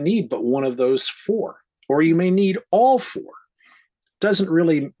may not need but one of those 4, or you may need all 4. Doesn't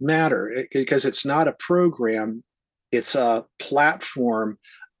really matter, because it's not a program. It's a platform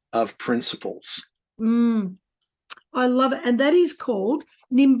of principles. I love it. And that is called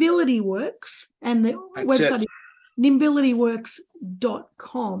Nimbility Works. And the website is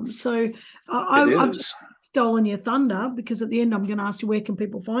nimbilityworks.com. So I've just stolen your thunder, because at the end I'm going to ask you, where can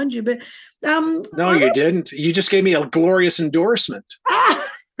people find you? But no, you didn't. You just gave me a glorious endorsement.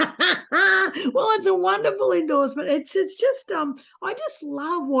 Well, it's a wonderful endorsement. It's just I just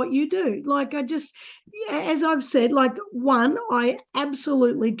love what you do. Like, as I've said, like, one, I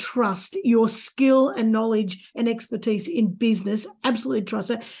absolutely trust your skill and knowledge and expertise in business. Absolutely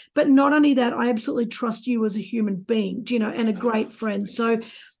trust it. But not only that, I absolutely trust you as a human being, and a great friend. So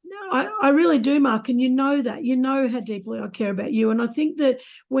I really do, Mark, and you know that. You know how deeply I care about you. And I think that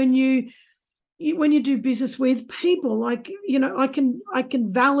when you do business with people, like, I can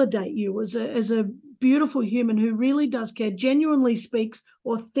validate you as a beautiful human who really does care, genuinely speaks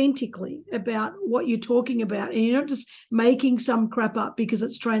authentically about what you're talking about, and you're not just making some crap up because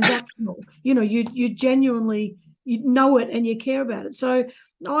it's transactional. You genuinely know it and you care about it. So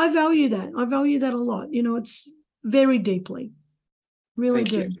I value that. I value that a lot. It's very deeply. Really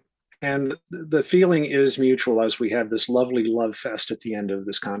good. And the feeling is mutual as we have this lovely love fest at the end of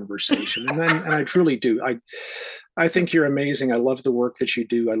this conversation. And I truly do. I think you're amazing. I love the work that you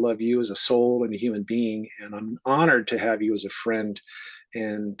do. I love you as a soul and a human being. And I'm honored to have you as a friend.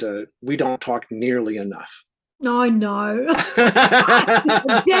 And we don't talk nearly enough. I know.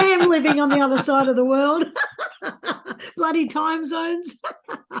 Damn, living on the other side of the world. Bloody time zones.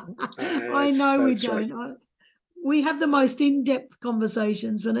 I know we don't. Right. We have the most in-depth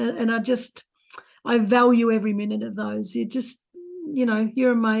conversations, and I value every minute of those.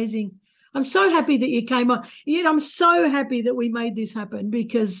 You're amazing. I'm so happy that you came on. I'm so happy that we made this happen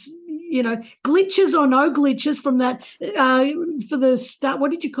because, glitches or no glitches from that for the star.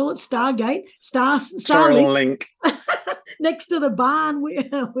 What did you call it? Stargate, Starlink next to the barn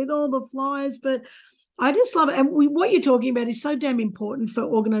with all the flyers. But I just love it. And what you're talking about is so damn important for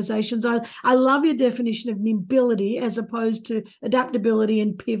organizations. I love your definition of nimbility as opposed to adaptability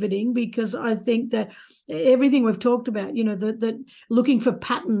and pivoting, because I think that everything we've talked about, that looking for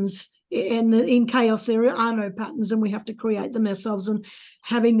patterns, and in chaos there are no patterns, and we have to create them ourselves, and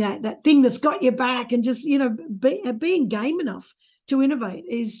having that thing that's got your back, and just, being game enough to innovate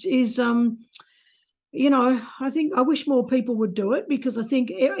is I think I wish more people would do it, because I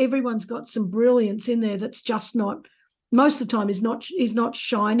think everyone's got some brilliance in there that's just not, most of the time is not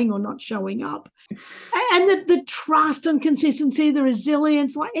shining or not showing up. And the trust and consistency, the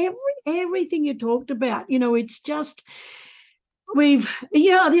resilience, like everything you talked about, it's just, the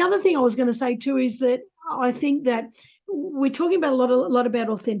other thing I was going to say too is that I think that we're talking about a lot about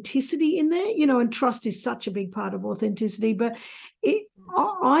authenticity in there, and trust is such a big part of authenticity. But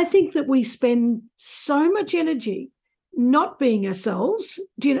I think that we spend so much energy not being ourselves,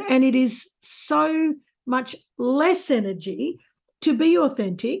 and it is so much less energy to be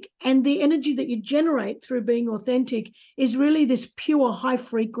authentic. And the energy that you generate through being authentic is really this pure high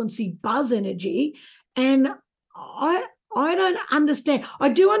frequency buzz energy. And I don't understand. I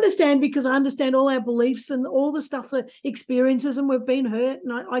do understand, because I understand all our beliefs and all the stuff that experiences, and we've been hurt,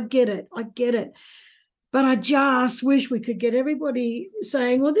 and I get it. But I just wish we could get everybody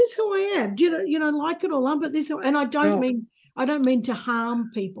saying, well, this is who I am. Like it or lump it, this. And I don't mean to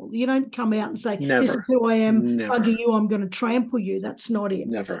harm people. You don't come out and say, Never. This is who I am. Never. Bugger you, I'm going to trample you. That's not it.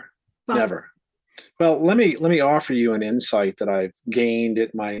 Never. Well, let me offer you an insight that I've gained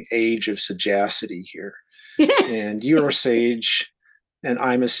at my age of sagacity here. And you're a sage and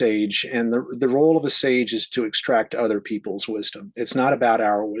I'm a sage. And the role of a sage is to extract other people's wisdom. It's not about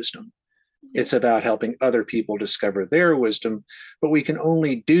our wisdom. It's about helping other people discover their wisdom. But we can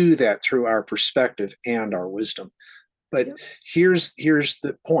only do that through our perspective and our wisdom. But here's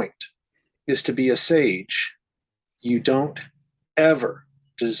the point, is to be a sage. You don't ever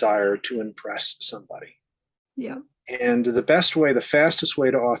desire to impress somebody. Yeah. And the fastest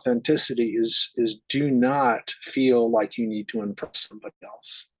way to authenticity is do not feel like you need to impress somebody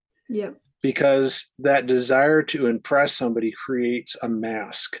else. Yeah. Because that desire to impress somebody creates a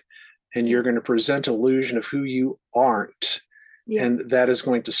mask, and you're going to present an illusion of who you aren't. Yeah. And that is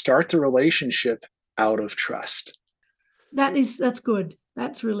going to start the relationship out of trust. That's good.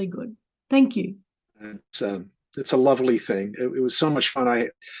 That's really good. Thank you. It's a lovely thing. It was so much fun.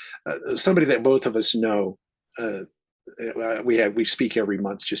 Somebody that both of us know, we speak every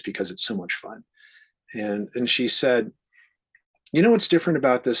month just because it's so much fun. And she said, what's different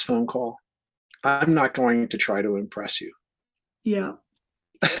about this phone call? I'm not going to try to impress you. Yeah.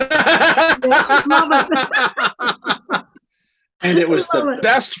 And it was the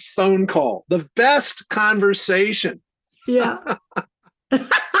best phone call, the best conversation. Yeah.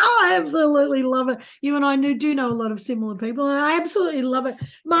 I absolutely love it. You and I do know a lot of similar people, and I absolutely love it.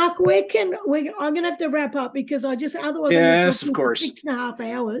 Mark, I'm going to have to wrap up, because otherwise, yes, of course,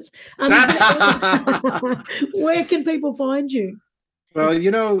 6.5 hours. Where can people find you?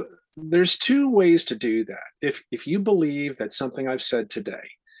 Well, there's two ways to do that. If you believe that something I've said today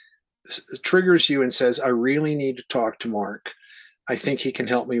triggers you and says, I really need to talk to Mark, I think he can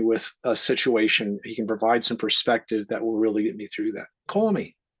help me with a situation. He can provide some perspective that will really get me through that. Call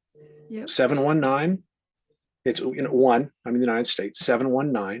me. Yep. 719. It's I'm in the United States.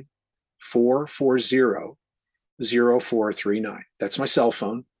 719-440-0439. That's my cell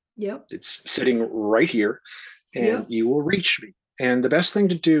phone. Yep. It's sitting right here, and you will reach me. And the best thing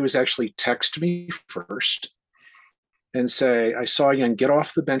to do is actually text me first and say, I saw you on Get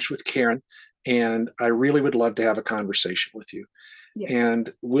Off the Bench with Karen, and I really would love to have a conversation with you. Yeah.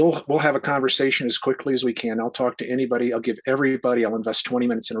 And we'll have a conversation as quickly as we can. I'll talk to anybody. I'll give everybody. I'll invest 20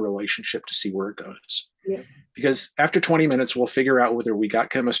 minutes in a relationship to see where it goes. Yeah. Because after 20 minutes, we'll figure out whether we got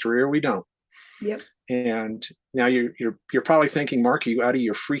chemistry or we don't. Yep. And now you're probably thinking, Mark, are you out of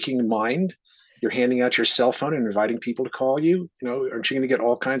your freaking mind? You're handing out your cell phone and inviting people to call you. Aren't you going to get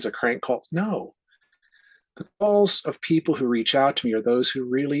all kinds of crank calls? No. The calls of people who reach out to me are those who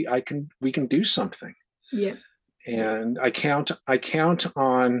really we can do something. Yeah. And I count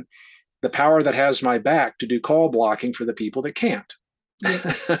on the power that has my back to do call blocking for the people that can't.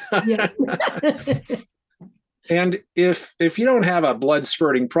 Yeah. Yeah. And if you don't have a blood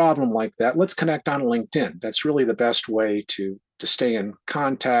spurting problem like that, let's connect on LinkedIn. That's really the best way to stay in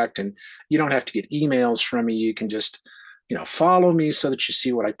contact. And you don't have to get emails from me. You can just, follow me so that you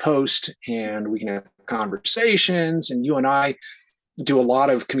see what I post, and we can have conversations. And you and I do a lot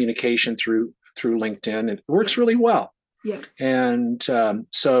of communication through LinkedIn, and it works really well. Yeah. And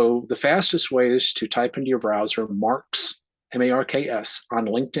so the fastest way is to type into your browser Marks, M-A-R-K-S, on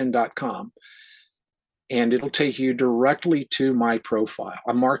LinkedIn.com. And it'll take you directly to my profile.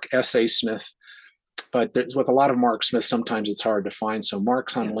 I'm Mark S.A. Smith, but with a lot of Mark Smith, sometimes it's hard to find. So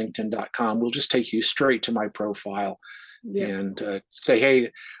Marks on LinkedIn.com will just take you straight to my profile and say,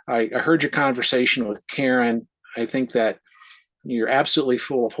 hey, I heard your conversation with Karen. I think that you're absolutely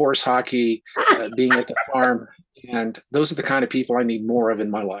full of horse hockey, being at the farm. And those are the kind of people I need more of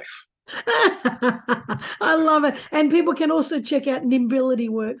in my life. I love it. And people can also check out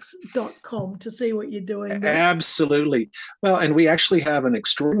nimbilityworks.com to see what you're doing there. Absolutely. Well, and we actually have an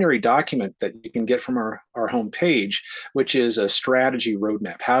extraordinary document that you can get from our homepage, which is a strategy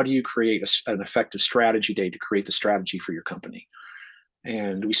roadmap. How do you create an effective strategy day to create the strategy for your company?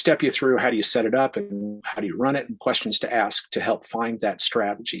 And we step you through how do you set it up and how do you run it, and questions to ask to help find that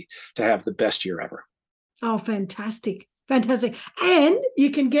strategy to have the best year ever. Oh, fantastic. Fantastic. And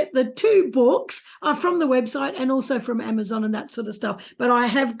you can get the 2 books from the website and also from Amazon and that sort of stuff. But I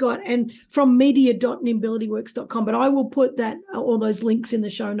have got, and from media.nimbilityworks.com, but I will put all those links in the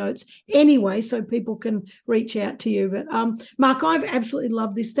show notes anyway, so people can reach out to you. But Mark, I've absolutely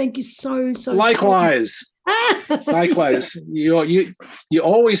loved this. Thank you so Likewise. Likewise. You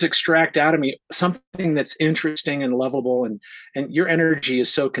always extract out of me something that's interesting and lovable, and your energy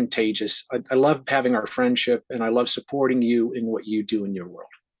is so contagious. I love having our friendship, and I love supporting you in what you do in your world.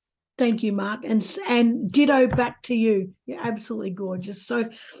 Thank you, Mark, and ditto back to you. You're absolutely gorgeous. So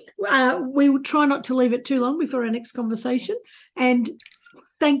we will try not to leave it too long before our next conversation, and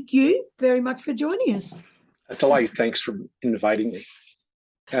thank you very much for joining us. A delight. Thanks for inviting me.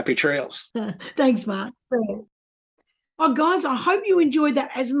 Happy trails. Thanks, Mark. Oh, guys, I hope you enjoyed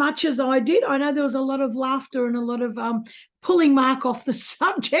that as much as I did. I know there was a lot of laughter and a lot of pulling Mark off the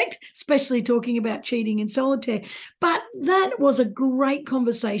subject, especially talking about cheating in solitaire. But that was a great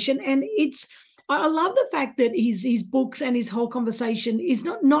conversation. And I love the fact that his books and his whole conversation is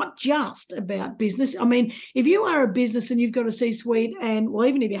not just about business. I mean, if you are a business and you've got a C-suite, and well,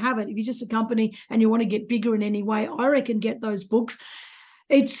 even if you haven't, if you're just a company and you want to get bigger in any way, I reckon get those books.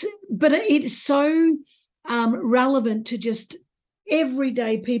 It's so relevant to just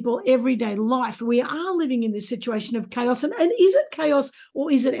everyday people, everyday life. We are living in this situation of chaos. And is it chaos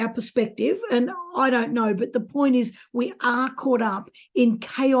or is it our perspective? And I don't know. But the point is, we are caught up in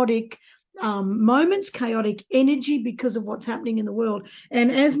chaotic moments, chaotic energy because of what's happening in the world.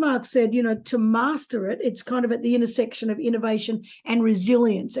 And as Mark said, to master it, it's kind of at the intersection of innovation and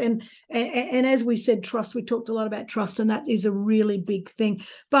resilience. And as we said, trust, we talked a lot about trust, and that is a really big thing.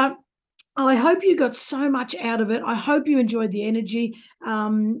 But I hope you got so much out of it. I hope you enjoyed the energy.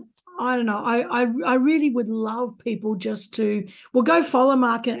 I don't know. I really would love people just to, go follow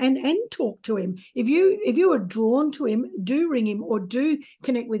Mark and talk to him. If you are drawn to him, do ring him or do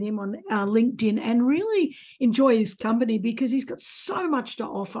connect with him on LinkedIn and really enjoy his company, because he's got so much to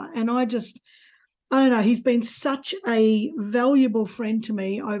offer. And I don't know, he's been such a valuable friend to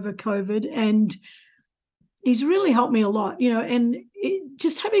me over COVID, and he's really helped me a lot, and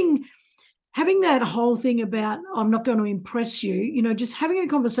just having that whole thing about, I'm not going to impress you, just having a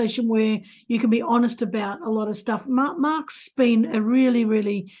conversation where you can be honest about a lot of stuff. Mark's been a really,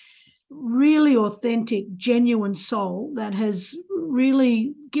 really, really authentic, genuine soul that has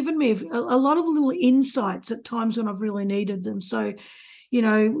really given me a lot of little insights at times when I've really needed them. So,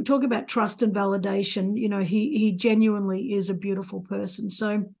 talk about trust and validation. He genuinely is a beautiful person.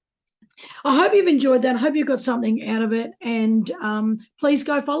 So I hope you've enjoyed that. I hope you got something out of it. And please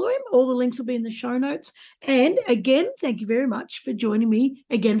go follow him. All the links will be in the show notes. And again, thank you very much for joining me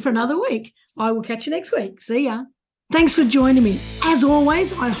again for another week. I will catch you next week. See ya. Thanks for joining me. As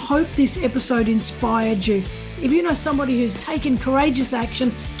always, I hope this episode inspired you. If you know somebody who's taken courageous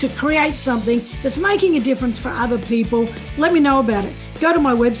action to create something that's making a difference for other people, let me know about it. Go to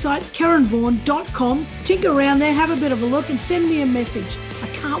my website, KarenVaughn.com, tinker around there, have a bit of a look, and send me a message. I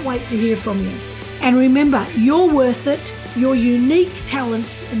can't wait to hear from you. And remember, you're worth it. Your unique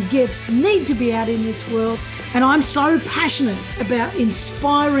talents and gifts need to be out in this world. And I'm so passionate about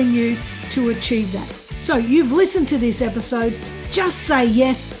inspiring you to achieve that. So you've listened to this episode. Just say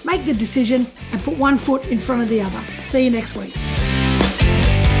yes, make the decision, and put one foot in front of the other. See you next week.